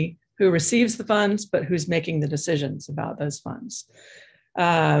only who receives the funds, but who's making the decisions about those funds.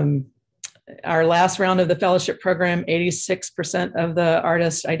 Our last round of the fellowship program, 86% of the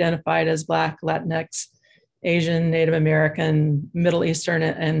artists identified as Black, Latinx, Asian, Native American, Middle Eastern,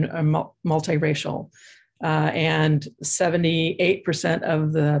 and multiracial. And 78%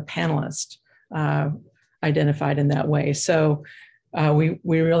 of the panelists identified in that way. So we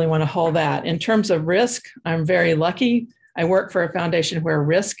really want to hold that. In terms of risk, I'm very lucky. I work for a foundation where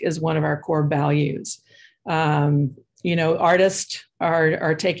risk is one of our core values. Artists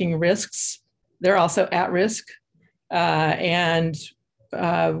are taking risks. They're also at risk. And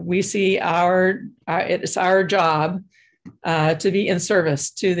we see it's our job to be in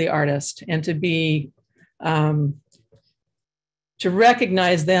service to the artist and to be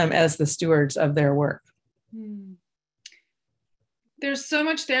recognize them as the stewards of their work. There's so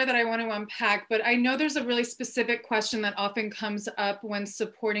much there that I want to unpack, but I know there's a really specific question that often comes up when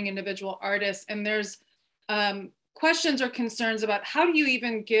supporting individual artists, and there's questions or concerns about how do you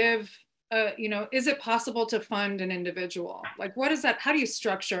even give, is it possible to fund an individual? Like, what is that? How do you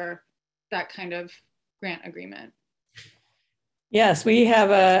structure that kind of grant agreement? Yes, we have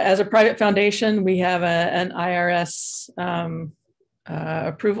as a private foundation, we have an IRS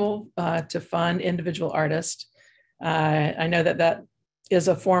approval to fund individual artists. I know that is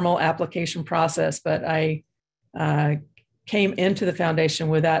a formal application process, but I came into the foundation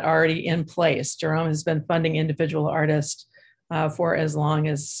with that already in place. Jerome has been funding individual artists for as long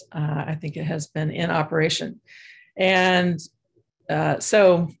as I think it has been in operation. And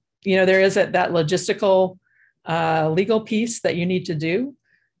so, there is that logistical legal piece that you need to do.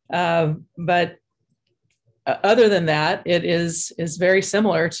 But other than that, it is very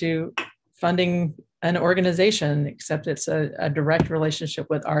similar to funding an organization, except it's a direct relationship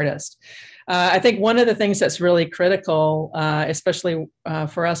with artists. I think one of the things that's really critical, especially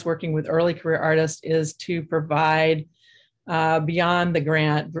for us working with early career artists, is to provide, beyond the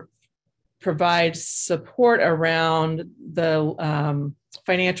grant, provide support around the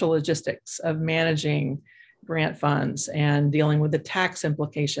financial logistics of managing grant funds and dealing with the tax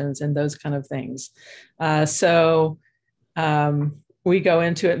implications and those kind of things. So we go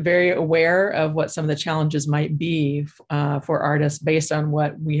into it very aware of what some of the challenges might be for artists based on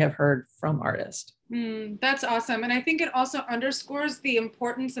what we have heard from artists. That's awesome. And I think it also underscores the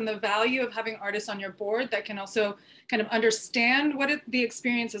importance and the value of having artists on your board that can also kind of understand what the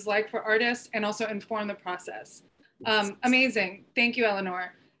experience is like for artists and also inform the process. Amazing. Thank you,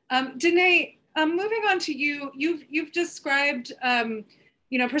 Eleanor. Danae, moving on to you, you've described,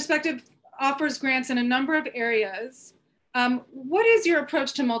 Perspective offers grants in a number of areas. What is your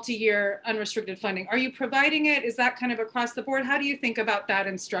approach to multi-year unrestricted funding? Are you providing it? Is that kind of across the board? How do you think about that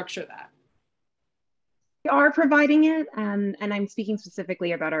and structure that? We are providing it, and I'm speaking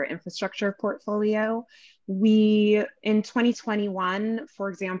specifically about our infrastructure portfolio. We, in 2021, for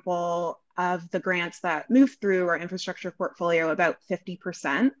example, of the grants that moved through our infrastructure portfolio, about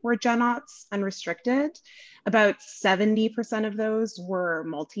 50% were GenOps unrestricted. About 70% of those were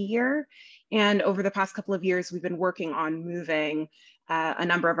multi-year. And over the past couple of years, we've been working on moving a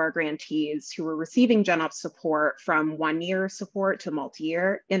number of our grantees who were receiving GenOps support from 1-year support to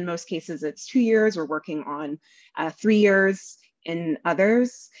multi-year. In most cases, it's 2 years. We're working on 3 years in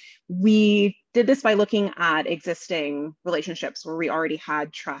others. We did this by looking at existing relationships where we already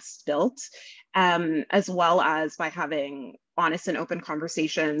had trust built, as well as by having honest and open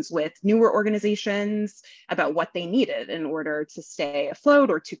conversations with newer organizations about what they needed in order to stay afloat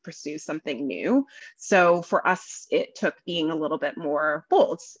or to pursue something new. So for us, it took being a little bit more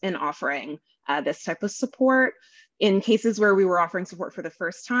bold in offering this type of support. In cases where we were offering support for the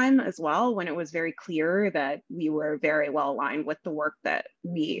first time as well, when it was very clear that we were very well aligned with the work that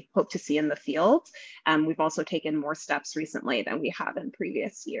we hope to see in the field. We've also taken more steps recently than we have in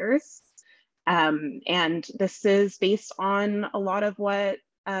previous years. And this is based on a lot of what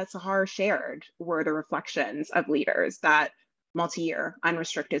Sahar shared were the reflections of leaders that multi-year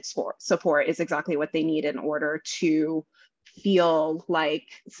unrestricted support is exactly what they need in order to feel like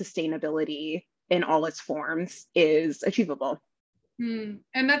sustainability in all its forms is achievable. And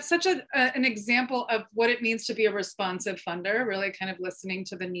that's such an example of what it means to be a responsive funder, really kind of listening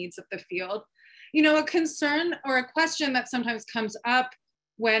to the needs of the field. A concern or a question that sometimes comes up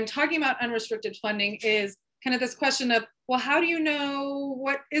when talking about unrestricted funding is kind of this question of, well, how do you know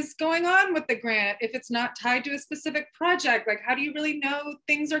what is going on with the grant if it's not tied to a specific project? Like, how do you really know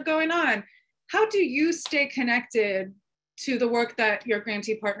things are going on? How do you stay connected to the work that your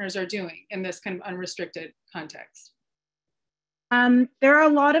grantee partners are doing in this kind of unrestricted context? There are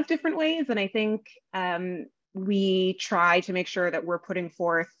a lot of different ways, and I think we try to make sure that we're putting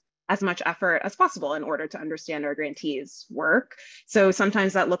forth as much effort as possible in order to understand our grantees' work. So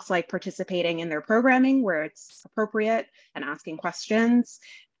sometimes that looks like participating in their programming where it's appropriate and asking questions.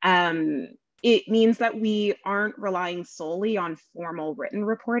 It means that we aren't relying solely on formal written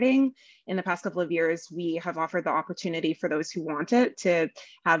reporting. In the past couple of years, we have offered the opportunity for those who want it to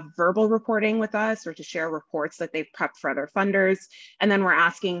have verbal reporting with us or to share reports that they've prepped for other funders. And then we're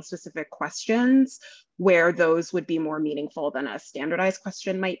asking specific questions where those would be more meaningful than a standardized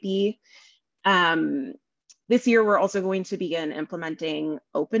question might be. This year, we're also going to begin implementing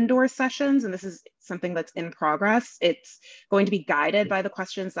open door sessions, and this is something that's in progress. It's going to be guided by the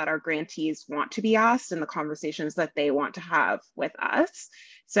questions that our grantees want to be asked and the conversations that they want to have with us.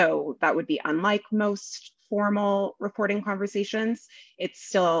 So that would be unlike most formal reporting conversations. It's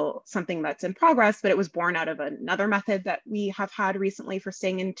still something that's in progress, but it was born out of another method that we have had recently for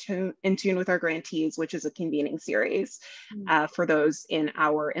staying in tune with our grantees, which is a convening series for those in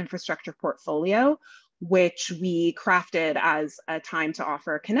our infrastructure portfolio, which we crafted as a time to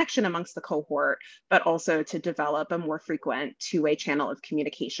offer a connection amongst the cohort, but also to develop a more frequent two-way channel of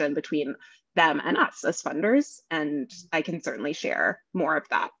communication between them and us as funders. And I can certainly share more of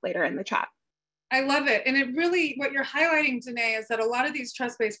that later in the chat. I love it. And it really, what you're highlighting, Danae, is that a lot of these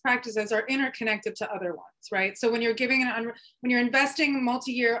trust-based practices are interconnected to other ones, right? So when you're giving when you're investing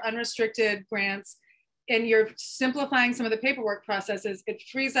multi-year unrestricted grants and you're simplifying some of the paperwork processes, it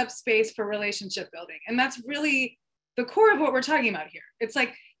frees up space for relationship building. And that's really the core of what we're talking about here. It's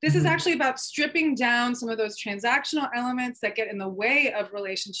like, this is actually about stripping down some of those transactional elements that get in the way of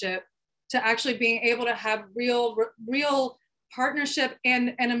relationship to actually being able to have real partnership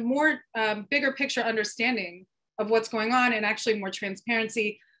and a more bigger picture understanding of what's going on, and actually more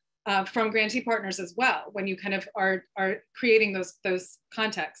transparency from grantee partners as well, when you kind of are creating those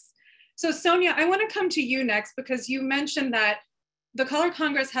contexts. So Sonya, I want to come to you next, because you mentioned that the Color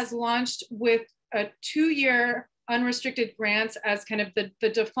Congress has launched with a 2-year unrestricted grants as kind of the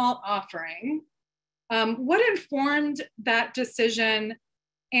default offering. What informed that decision,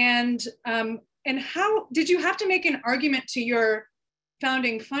 and how did you have to make an argument to your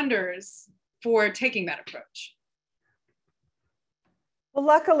founding funders for taking that approach? Well,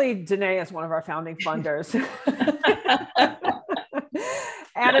 luckily, Danae is one of our founding funders.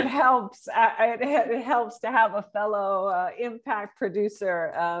 And it helps to have a fellow impact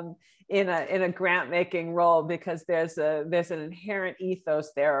producer in a grant making role, because there's an inherent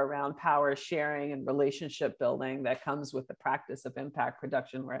ethos there around power sharing and relationship building that comes with the practice of impact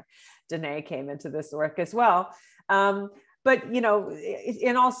production, where Danae came into this work as well. But, you know,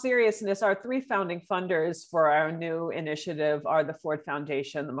 in all seriousness, our 3 founding funders for our new initiative are the Ford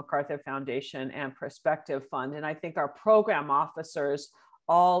Foundation, the MacArthur Foundation, and Perspective Fund. And I think our program officers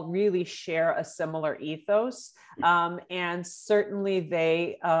all really share a similar ethos. And certainly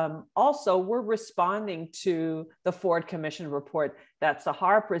they also were responding to the Ford Commission report that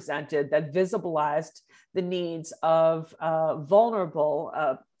Sahar presented that visibilized the needs of vulnerable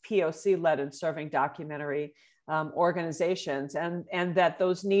POC-led and serving documentary organizations, and that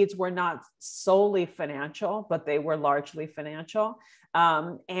those needs were not solely financial, but they were largely financial.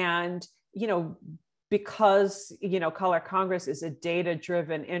 And, you know, because, you know, Color Congress is a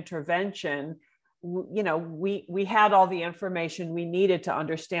data-driven intervention, you know, we had all the information we needed to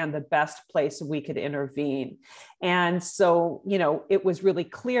understand the best place we could intervene. And so, you know, it was really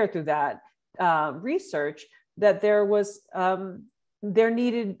clear through that research that there was,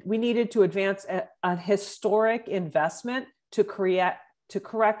 we needed to advance a historic investment to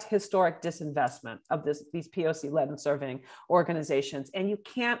correct historic disinvestment of these POC-led and serving organizations. And you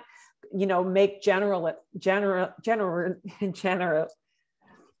can't, you know, make generational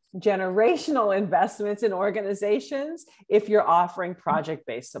investments in organizations if you're offering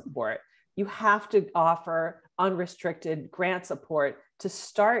project-based support. You have to offer unrestricted grant support to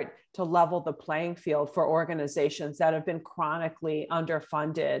start to level the playing field for organizations that have been chronically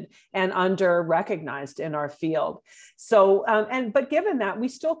underfunded and under-recognized in our field. So, but given that, we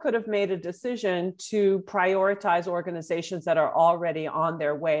still could have made a decision to prioritize organizations that are already on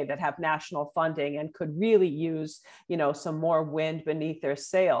their way, that have national funding and could really use, you know, some more wind beneath their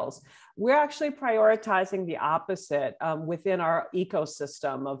sails. We're actually prioritizing the opposite within our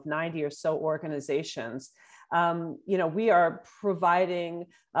ecosystem of 90 or so organizations. You know, we are providing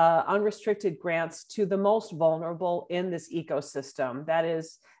unrestricted grants to the most vulnerable in this ecosystem. That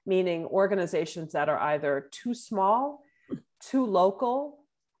is, meaning organizations that are either too small, too local,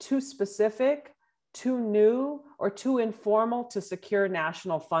 too specific, too new, or too informal to secure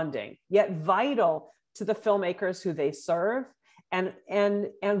national funding, yet vital to the filmmakers who they serve, and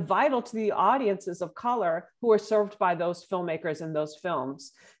vital to the audiences of color who are served by those filmmakers and those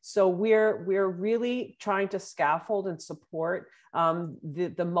films. So we're really trying to scaffold and support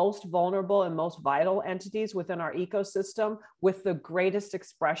the most vulnerable and most vital entities within our ecosystem with the greatest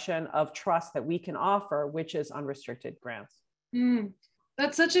expression of trust that we can offer, which is unrestricted grants.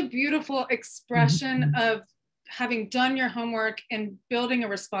 That's such a beautiful expression of having done your homework and building a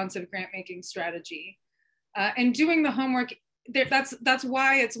responsive grant making strategy and doing the homework. That's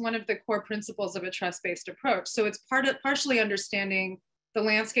why it's one of the core principles of a trust-based approach. So it's partially understanding the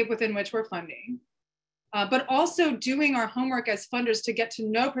landscape within which we're funding, but also doing our homework as funders to get to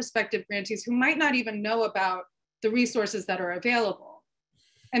know prospective grantees who might not even know about the resources that are available.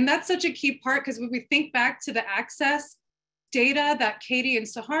 And that's such a key part, because when we think back to the access data that Caty and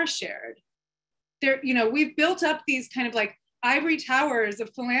Sahar shared, there, we've built up these kind of like ivory towers of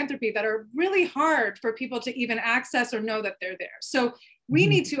philanthropy that are really hard for people to even access or know that they're there. So we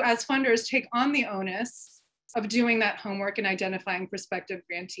need to, as funders, take on the onus of doing that homework and identifying prospective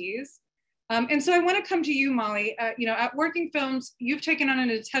grantees. And so I want to come to you, Molly. At Working Films, you've taken on an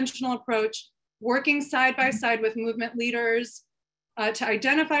intentional approach, working side by side with movement leaders to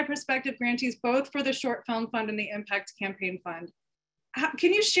identify prospective grantees, both for the Short Film Fund and the Impact Campaign Fund.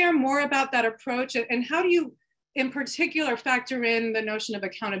 Can you share more about that approach, and how do you, in particular, factor in the notion of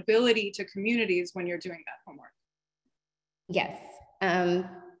accountability to communities when you're doing that homework? Yes. And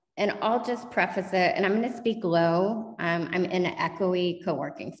I'll just preface it, and I'm going to speak low. I'm in an echoey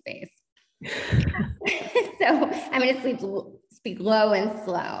co-working space. So I'm going to speak low and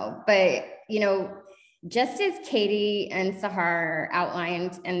slow, but, just as Caty and Sahar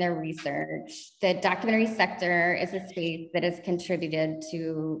outlined in their research, the documentary sector is a space that has contributed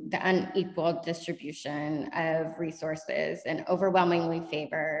to the unequal distribution of resources and overwhelmingly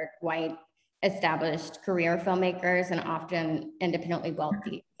favored white established career filmmakers and often independently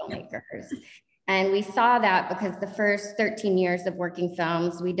wealthy filmmakers. And we saw that because the first 13 years of Working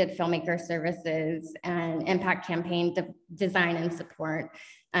Films, we did filmmaker services and impact campaign design and support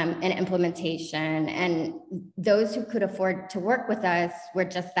and implementation. And those who could afford to work with us were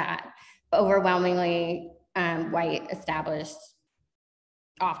just that, overwhelmingly white, established,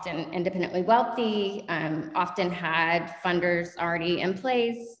 often independently wealthy, often had funders already in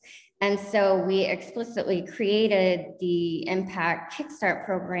place. And so we explicitly created the Impact Kickstart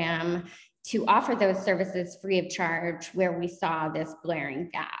program to offer those services free of charge where we saw this glaring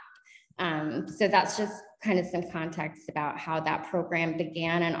gap. So that's just kind of some context about how that program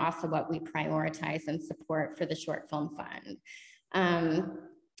began and also what we prioritize and support for the Short Film Fund.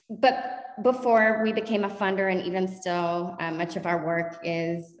 But before we became a funder, and even still, much of our work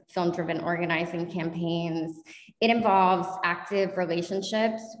is film-driven organizing campaigns. It involves active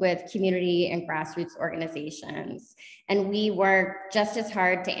relationships with community and grassroots organizations. And we work just as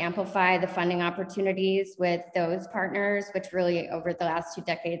hard to amplify the funding opportunities with those partners, which really over the last 2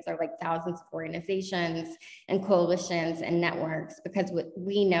 decades are like thousands of organizations and coalitions and networks, because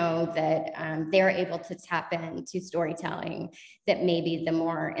we know that they're able to tap into storytelling that maybe the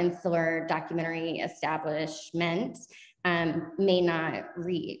more insular documentary establishment may not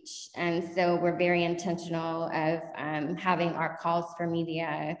reach. And so we're very intentional of having our calls for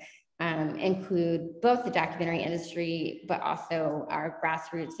media include both the documentary industry, but also our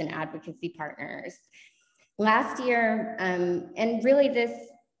grassroots and advocacy partners. Last year, and really this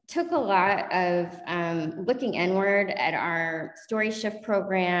took a lot of looking inward at our Story Shift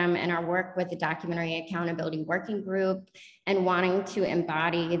program and our work with the Documentary Accountability Working Group and wanting to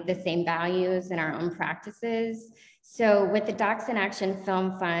embody the same values in our own practices. So with the Docs in Action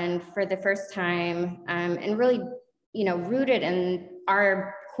Film Fund, for the first time, and really, rooted in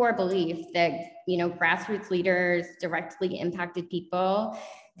our core belief that, grassroots leaders, directly impacted people,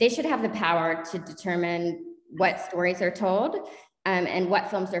 they should have the power to determine what stories are told and what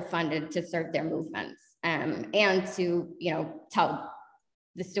films are funded to serve their movements, and to, tell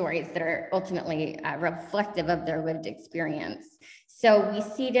the stories that are ultimately reflective of their lived experience. So we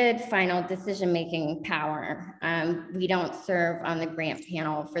ceded final decision-making power. We don't serve on the grant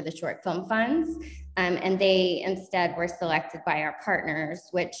panel for the short film funds, and they instead were selected by our partners,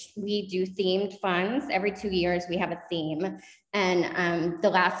 which we do themed funds. Every 2 years we have a theme. And the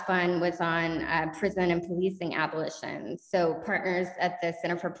last fund was on prison and policing abolition. So partners at the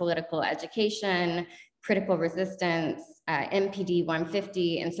Center for Political Education, Critical Resistance, MPD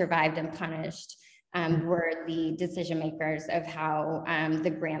 150, and Survived and Punished were the decision makers of how the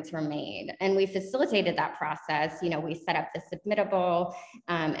grants were made. And we facilitated that process. We set up the submittable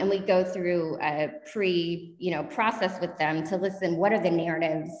and we go through a process with them to listen, what are the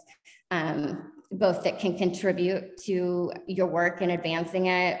narratives both that can contribute to your work and advancing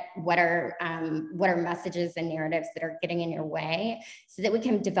it, what are messages and narratives that are getting in your way, so that we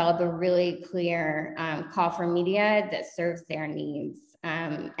can develop a really clear call for media that serves their needs,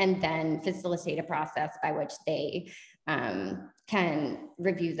 and then facilitate a process by which they can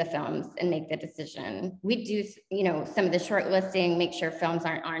review the films and make the decision. We do, some of the shortlisting, make sure films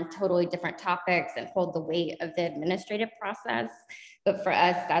aren't on totally different topics and hold the weight of the administrative process. But for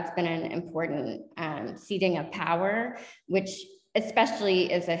us, that's been an important ceding of power, which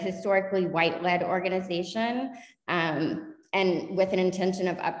especially as a historically white-led organization, and with an intention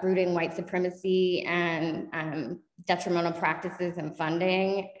of uprooting white supremacy and detrimental practices and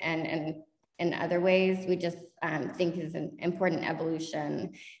funding and in other ways, we just think is an important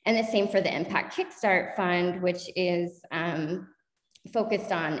evolution. And the same for the Impact Kickstart Fund, which is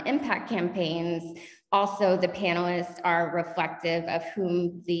focused on impact campaigns. Also, the panelists are reflective of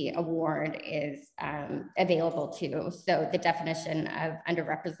whom the award is available to. So the definition of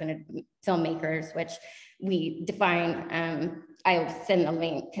underrepresented filmmakers, which we define, I'll send the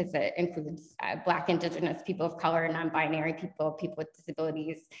link because it includes Black, Indigenous, people of color, non-binary people, people with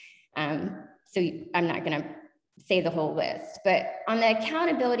disabilities. So I'm not gonna say the whole list, but on the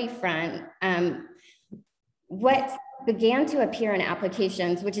accountability front, what began to appear in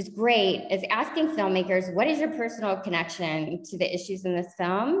applications, which is great, is asking filmmakers, what is your personal connection to the issues in this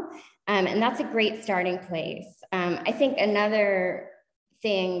film? And that's a great starting place. I think another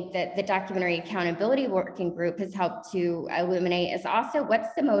thing that the Documentary Accountability Working Group has helped to illuminate is also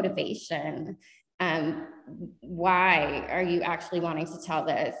what's the motivation? Why are you actually wanting to tell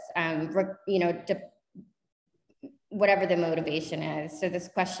this? You know, whatever the motivation is. So this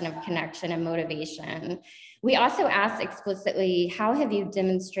question of connection and motivation. We also asked explicitly, how have you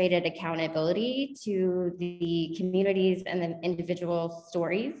demonstrated accountability to the communities and the individual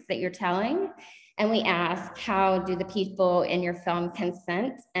stories that you're telling? And we asked, how do the people in your film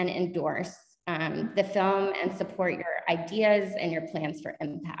consent and endorse the film and support your ideas and your plans for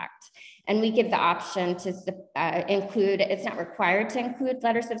impact? And we give the option to include, it's not required to include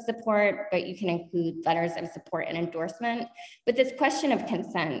letters of support, but you can include letters of support and endorsement. But this question of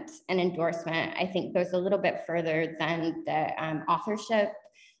consent and endorsement, I think, goes a little bit further than the authorship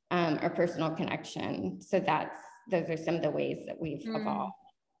or personal connection. So those are some of the ways that we've evolved.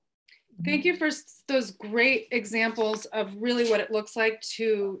 Thank you for those great examples of really what it looks like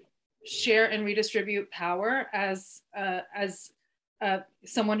to share and redistribute power as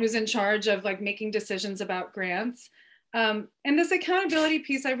someone who's in charge of like making decisions about grants. And this accountability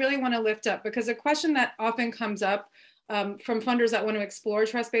piece, I really want to lift up, because a question that often comes up from funders that want to explore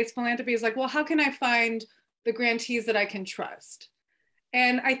trust-based philanthropy is like, well, how can I find the grantees that I can trust?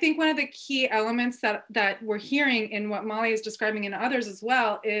 And I think one of the key elements that we're hearing in what Molly is describing and others as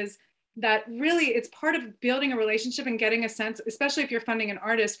well is that really it's part of building a relationship and getting a sense, especially if you're funding an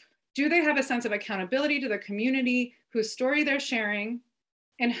artist, do they have a sense of accountability to the community whose story they're sharing?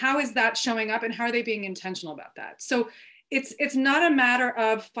 And how is that showing up and how are they being intentional about that? So it's not a matter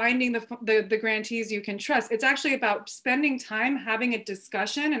of finding the grantees you can trust. It's actually about spending time having a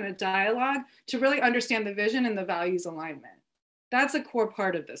discussion and a dialogue to really understand the vision and the values alignment. That's a core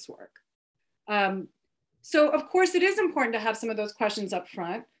part of this work. So of course it is important to have some of those questions up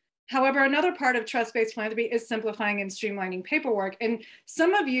front. However, another part of trust-based philanthropy is simplifying and streamlining paperwork. And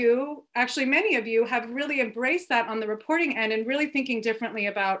some of you, actually many of you, have really embraced that on the reporting end and really thinking differently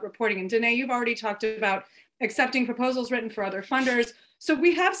about reporting. And Danae, you've already talked about accepting proposals written for other funders. So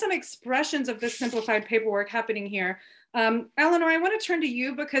we have some expressions of this simplified paperwork happening here. Eleanor, I want to turn to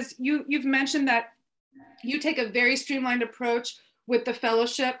you because you've mentioned that you take a very streamlined approach with the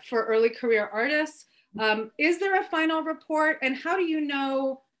fellowship for early career artists. Is there a final report, and how do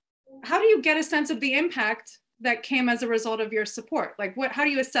you get a sense of the impact that came as a result of your support? Like how do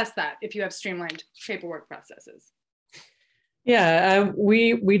you assess that if you have streamlined paperwork processes? Yeah,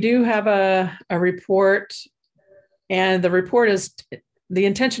 we do have a report, and the report is, the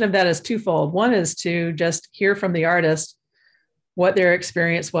intention of that is twofold. One is to just hear from the artist what their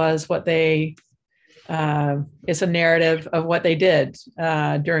experience was, what they, it's a narrative of what they did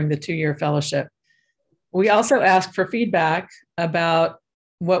during the 2-year fellowship. We also ask for feedback about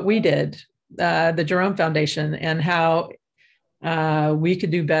what we did, the Jerome Foundation, and how we could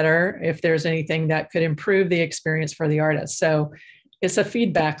do better if there's anything that could improve the experience for the artist. So it's a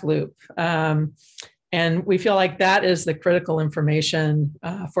feedback loop. And we feel like that is the critical information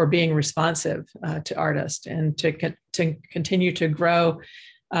for being responsive to artists and to continue to grow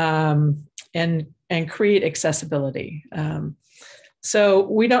and create accessibility. So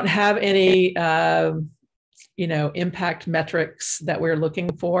we don't have any impact metrics that we're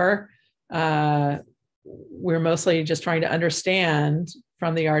looking for. We're mostly just trying to understand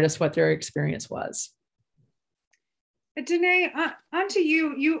from the artist what their experience was. Danae, on to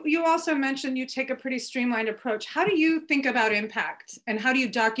you. You also mentioned you take a pretty streamlined approach. How do you think about impact, and how do you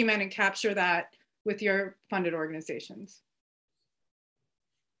document and capture that with your funded organizations?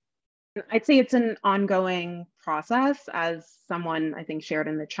 I'd say it's an ongoing process, as someone I think shared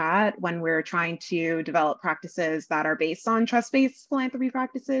in the chat. When we're trying to develop practices that are based on trust-based philanthropy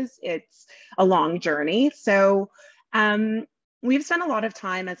practices, it's a long journey. So we've spent a lot of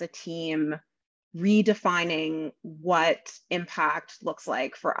time as a team redefining what impact looks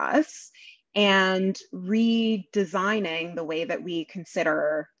like for us and redesigning the way that we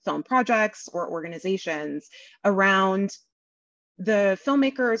consider film projects or organizations around the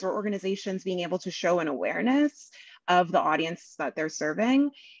filmmakers or organizations being able to show an awareness of the audience that they're serving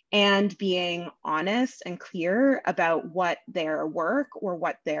and being honest and clear about what their work or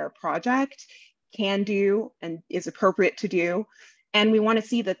what their project can do and is appropriate to do. And we want to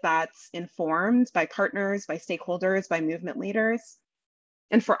see that that's informed by partners, by stakeholders, by movement leaders.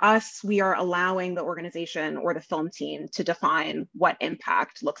 And for us, we are allowing the organization or the film team to define what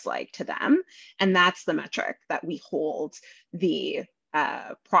impact looks like to them. And that's the metric that we hold the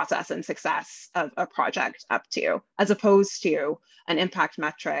process and success of a project up to, as opposed to an impact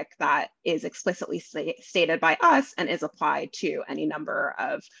metric that is explicitly stated by us and is applied to any number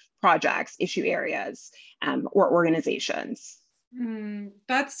of projects, issue areas, or organizations.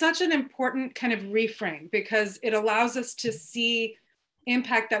 That's such an important kind of reframe, because it allows us to see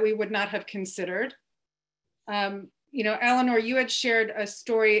impact that we would not have considered. You know, Eleanor, you had shared a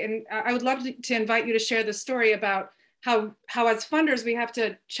story, and I would love to invite you to share the story about how as funders, we have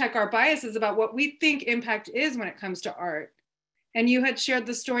to check our biases about what we think impact is when it comes to art. And you had shared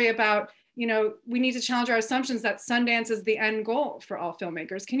the story about, you know, we need to challenge our assumptions that Sundance is the end goal for all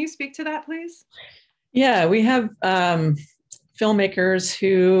filmmakers. Can you speak to that, please? Yeah, we have filmmakers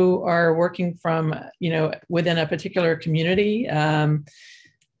who are working from, you know, within a particular community.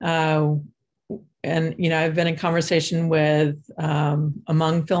 And, you know, I've been in conversation with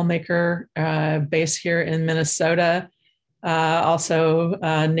Among filmmaker based here in Minnesota, also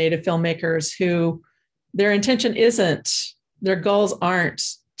Native filmmakers who their intention isn't, their goals aren't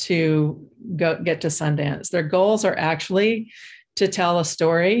to get to Sundance. Their goals are actually to tell a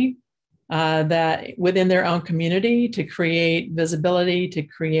story that within their own community, to create visibility, to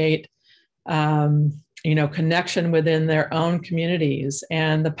create you know, connection within their own communities,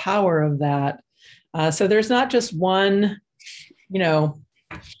 and the power of that. So there's not just one, you know,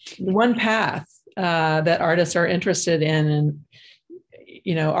 one path that artists are interested in, and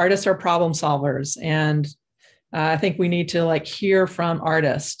you know, artists are problem solvers, and I think we need to like hear from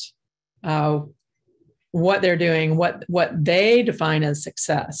artists what they're doing, what they define as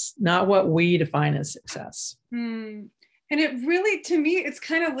success, not what we define as success. And it really, to me, it's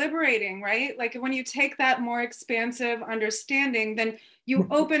kind of liberating, right? Like when you take that more expansive understanding, then you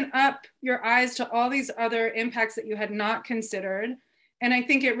open up your eyes to all these other impacts that you had not considered. And I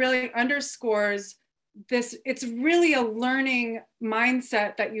think it really underscores this, it's really a learning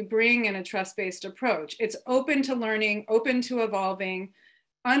mindset that you bring in a trust-based approach. It's open to learning, open to evolving,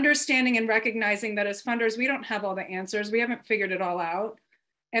 understanding and recognizing that as funders, we don't have all the answers. We haven't figured it all out,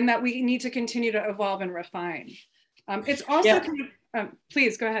 and that we need to continue to evolve and refine. It's also kind of,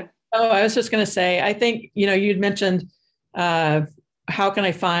 please go ahead. Oh, I was just going to say, I think, you know, you'd mentioned, how can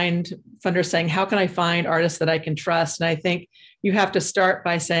I find, funders saying, how can I find artists that I can trust? And I think you have to start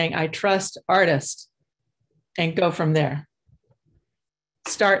by saying, I trust artists, and go from there.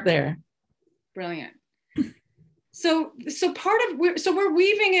 Start there. Brilliant. So we're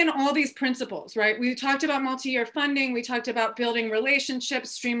weaving in all these principles, right? We talked about multi-year funding. We talked about building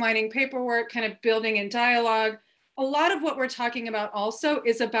relationships, streamlining paperwork, kind of building in dialogue. A lot of what we're talking about also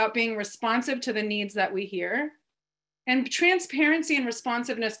is about being responsive to the needs that we hear. And transparency and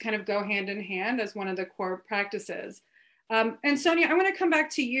responsiveness kind of go hand in hand as one of the core practices. And Sonya, I want to come back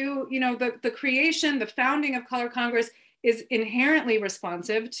to you. You know, the creation, the founding of Color Congress is inherently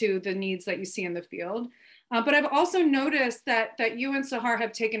responsive to the needs that you see in the field. But I've also noticed that you and Sahar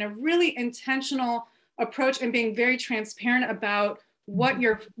have taken a really intentional approach in being very transparent about what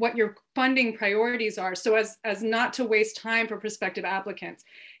your funding priorities are, so as not to waste time for prospective applicants.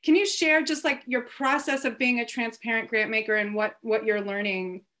 Can you share just like your process of being a transparent grant maker and what you're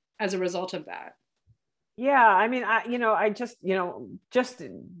learning as a result of that? Yeah, I mean, I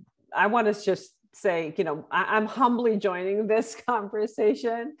want to just say, you know, I'm humbly joining this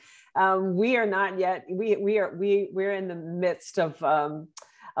conversation. We are not yet, we're in the midst of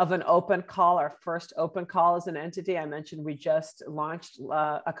an open call. Our first open call as an entity. I mentioned we just launched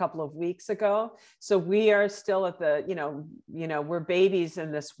a couple of weeks ago. So we are still at the, we're babies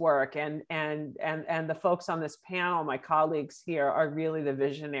in this work, and the folks on this panel, my colleagues here, are really the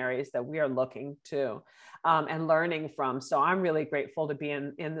visionaries that we are looking to and learning from. So I'm really grateful to be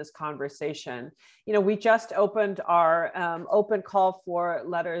in this conversation. You know, we just opened our open call for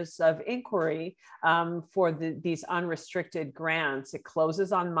letters of inquiry for these unrestricted grants. It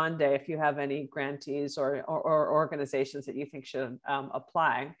closes on Monday. If you have any grantees or organizations that you think should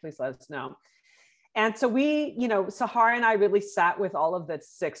apply, please let us know. And so we, Sahar and I really sat with all of the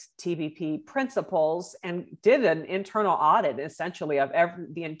 6 TBP principles and did an internal audit essentially of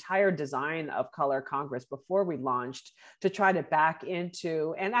the entire design of Color Congress before we launched, to try to back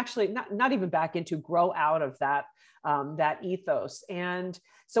into, and actually not even back into, grow out of that ethos. And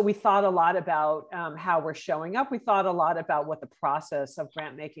so we thought a lot about how we're showing up. We thought a lot about what the process of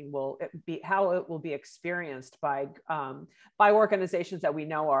grant making will be, how it will be experienced by organizations that we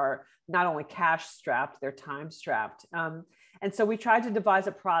know are not only cash strapped, they're time strapped. And so we tried to devise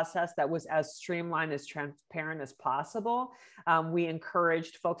a process that was as streamlined, as transparent as possible. We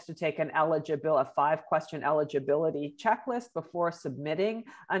encouraged folks to take a 5-question eligibility checklist before submitting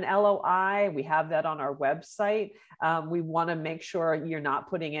an LOI. We have that on our website. We want to make sure you're not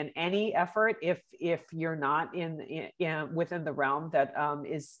putting in any effort if you're not within the realm that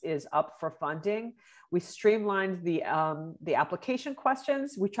is up for funding. We streamlined the application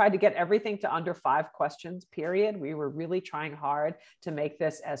questions. We tried to get everything to under 5 questions, period. We were really trying hard to make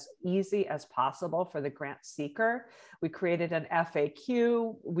this as easy as possible for the grant seeker. We created an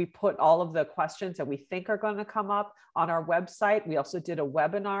FAQ. We put all of the questions that we think are going to come up on our website. We also did a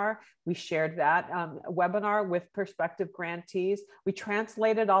webinar. We shared that webinar with prospective grantees. We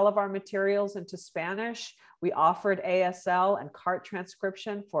translated all of our materials into Spanish. We offered ASL and CART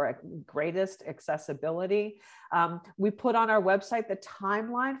transcription for greatest accessibility. We put on our website the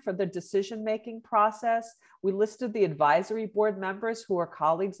timeline for the decision-making process. We listed the advisory board members who are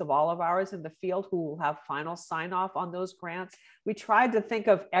colleagues of all of ours in the field who will have final sign-off on those grants. We tried to think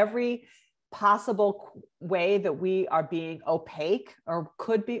of every possible way that we are being opaque or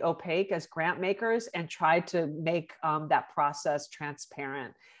could be opaque as grant makers, and tried to make that process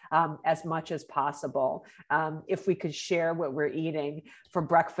transparent as much as possible. If we could share what we're eating for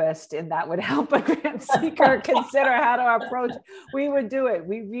breakfast and that would help a grant seeker consider how to approach, we would do it.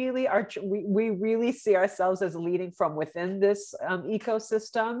 We really are, we really see ourselves as leading from within this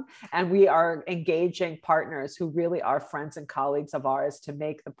ecosystem, and we are engaging partners who really are friends and colleagues of ours to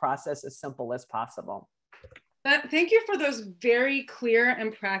make the process as simple as possible. Thank you for those very clear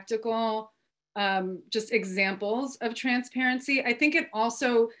and practical just examples of transparency. I think it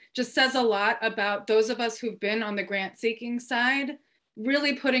also just says a lot about those of us who've been on the grant seeking side,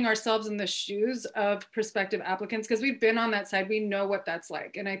 really putting ourselves in the shoes of prospective applicants, because we've been on that side, we know what that's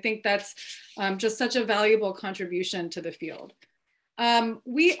like. And I think that's just such a valuable contribution to the field.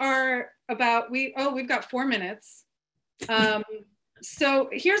 We've got 4 minutes. So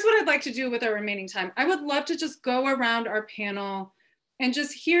here's what I'd like to do with our remaining time. I would love to just go around our panel and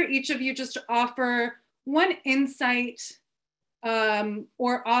just hear each of you just offer one insight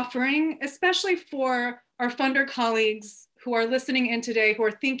or offering, especially for our funder colleagues who are listening in today, who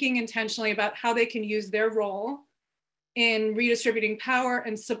are thinking intentionally about how they can use their role in redistributing power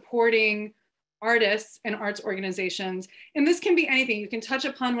and supporting artists and arts organizations. And this can be anything. You can touch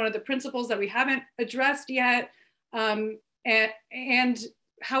upon one of the principles that we haven't addressed yet, and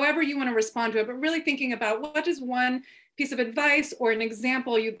however you want to respond to it, but really thinking about what is one piece of advice or an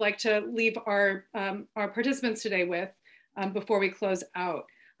example you'd like to leave our participants today with before we close out.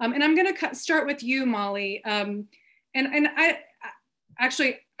 And I'm going to start with you, Molly. And I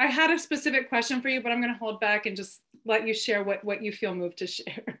had a specific question for you, but I'm going to hold back and just let you share what you feel moved to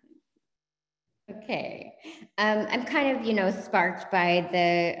share. Okay, I'm kind of, sparked by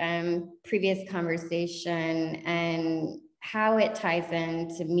the previous conversation and how it ties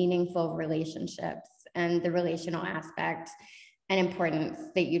into meaningful relationships and the relational aspect and importance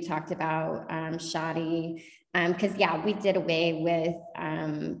that you talked about, Shadi. Because we did away with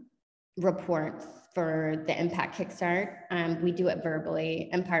reports for the Impact Kickstart. We do it verbally,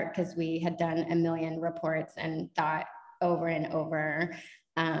 in part because we had done 1 million reports and thought over and over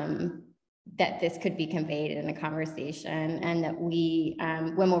that this could be conveyed in a conversation, and that we,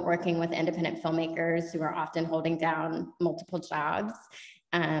 when we're working with independent filmmakers who are often holding down multiple jobs,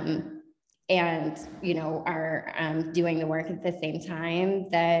 and are doing the work at the same time,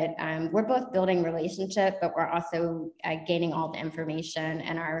 that we're both building relationship, but we're also gaining all the information,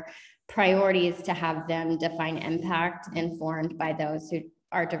 and our priorities to have them define impact informed by those who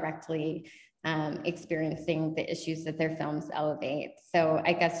are directly experiencing the issues that their films elevate. So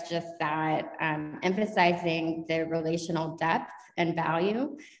I guess just that emphasizing the relational depth and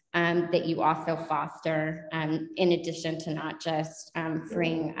value that you also foster, in addition to not just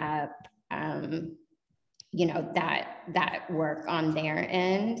freeing up that work on their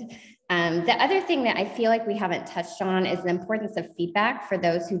end. The other thing that I feel like we haven't touched on is the importance of feedback for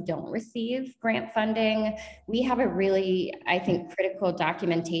those who don't receive grant funding. We have a really, I think, critical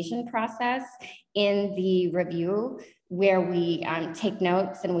documentation process in the review where we take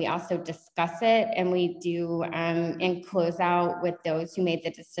notes and we also discuss it, and we do in closeout with those who made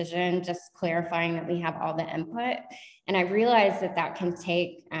the decision, just clarifying that we have all the input. And I realize that that can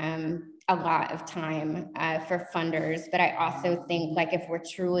take a lot of time for funders, but I also think like if we're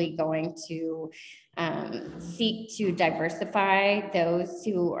truly going to seek to diversify those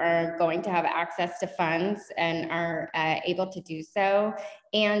who are going to have access to funds and are able to do so,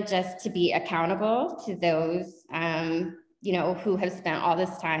 and just to be accountable to those you know, who have spent all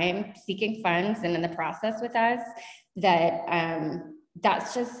this time seeking funds and in the process with us, that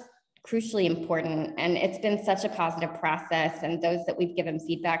that's just crucially important. And it's been such a positive process, and those that we've given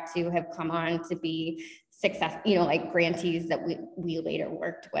feedback to have come on to be success, you know, like grantees that we later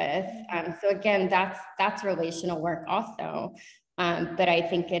worked with. So again, that's relational work also. But I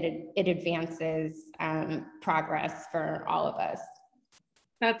think it advances progress for all of us.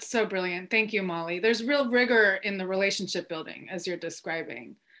 That's so brilliant. Thank you, Molly. There's real rigor in the relationship building as you're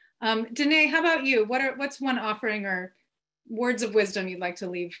describing. Danae, how about you? What's one offering or words of wisdom you'd like to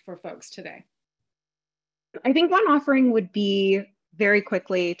leave for folks today? I think one offering would be very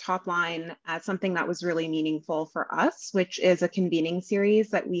quickly top line as something that was really meaningful for us, which is a convening series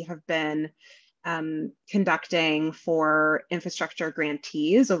that we have been conducting for infrastructure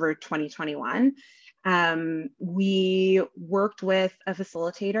grantees over 2021. We worked with a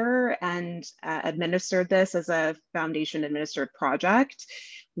facilitator and administered this as a foundation administered project.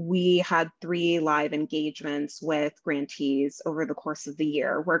 We had 3 live engagements with grantees over the course of the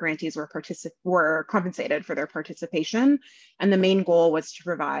year, where grantees were compensated for their participation. And the main goal was to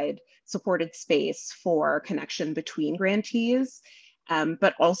provide supported space for connection between grantees,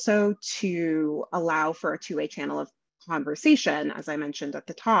 but also to allow for a two-way channel of conversation, as I mentioned at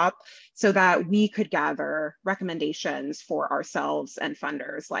the top, so that we could gather recommendations for ourselves and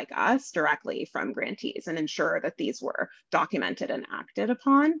funders like us directly from grantees and ensure that these were documented and acted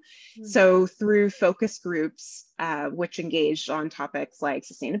upon. Mm-hmm. So through focus groups, which engaged on topics like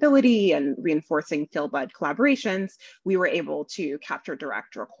sustainability and reinforcing field-led collaborations, we were able to capture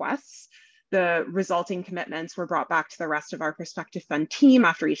direct requests. The resulting commitments were brought back to the rest of our prospective fund team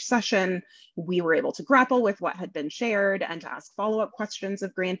after each session. We were able to grapple with what had been shared and to ask follow-up questions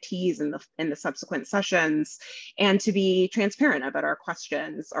of grantees in the subsequent sessions, and to be transparent about our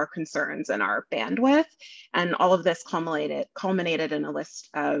questions, our concerns, and our bandwidth. And all of this culminated in a list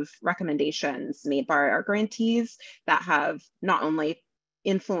of recommendations made by our grantees that have not only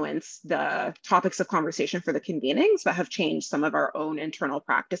influence the topics of conversation for the convenings, but have changed some of our own internal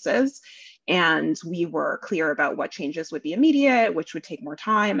practices. And we were clear about what changes would be immediate, which would take more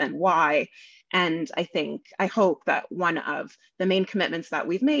time, and why. And I hope that one of the main commitments that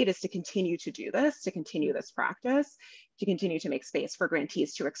we've made is to continue to do this, to continue this practice, to continue to make space for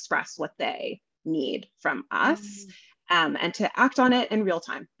grantees to express what they need from us. And to act on it in real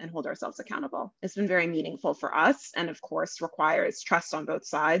time and hold ourselves accountable. It's been very meaningful for us, and of course requires trust on both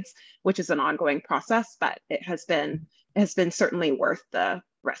sides, which is an ongoing process, but it has been certainly worth the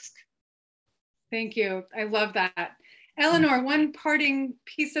risk. Thank you. I love that. Eleanor, one parting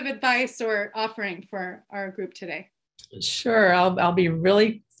piece of advice or offering for our group today? Sure, I'll be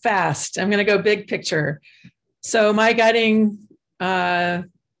really fast. I'm going to go big picture. So my guiding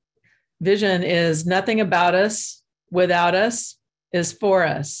vision is nothing about us without us is for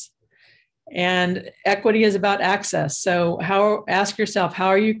us. And equity is about access. So ask yourself, how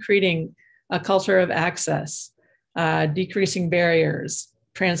are you creating a culture of access, decreasing barriers,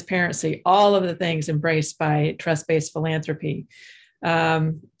 transparency, all of the things embraced by trust-based philanthropy.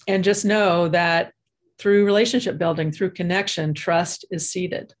 And just know that through relationship building, through connection, trust is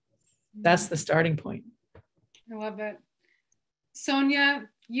seeded. That's the starting point. I love it. Sonya,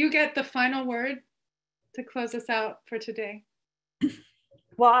 you get the final word to close us out for today.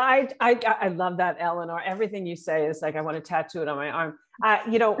 Well, I love that, Eleanor. Everything you say is like I want to tattoo it on my arm.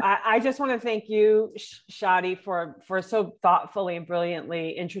 I just want to thank you, Chattoo, for so thoughtfully and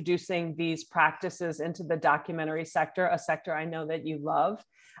brilliantly introducing these practices into the documentary sector, a sector I know that you love.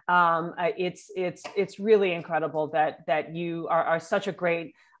 It's really incredible that you are such a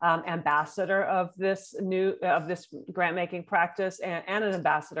great ambassador of this grant making practice and an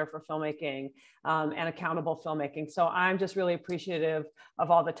ambassador for filmmaking and accountable filmmaking. So I'm just really appreciative of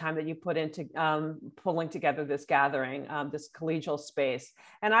all the time that you put into pulling together this gathering, this collegial space.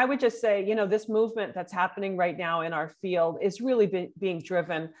 And I would just say, this movement that's happening right now in our field is really being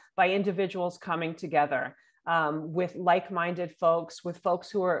driven by individuals coming together. With like-minded folks, with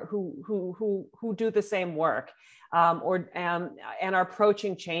folks who do the same work, and are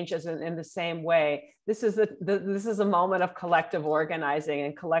approaching changes in the same way. This is a moment of collective organizing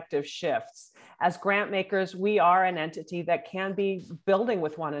and collective shifts. as grant makers, we are an entity that can be building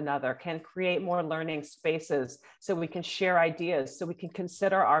with one another, can create more learning spaces so we can share ideas, so we can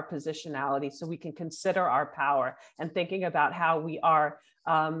consider our positionality, so we can consider our power, and thinking about how we are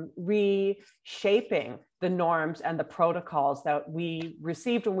reshaping the norms and the protocols that we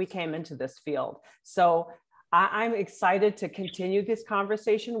received when we came into this field. So I'm excited to continue this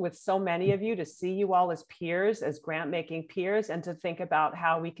conversation with so many of you, to see you all as peers, as grant-making peers, and to think about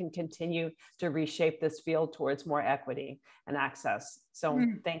how we can continue to reshape this field towards more equity and access. So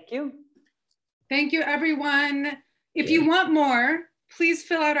thank you. Thank you, everyone. If you want more, please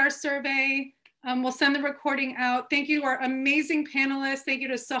fill out our survey. We'll send the recording out. Thank you to our amazing panelists. Thank you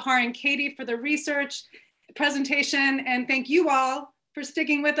to Sahar and Caty for the research presentation. And thank you all for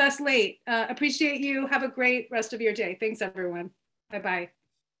sticking with us late. Appreciate you. Have a great rest of your day. Thanks, everyone. Bye-bye.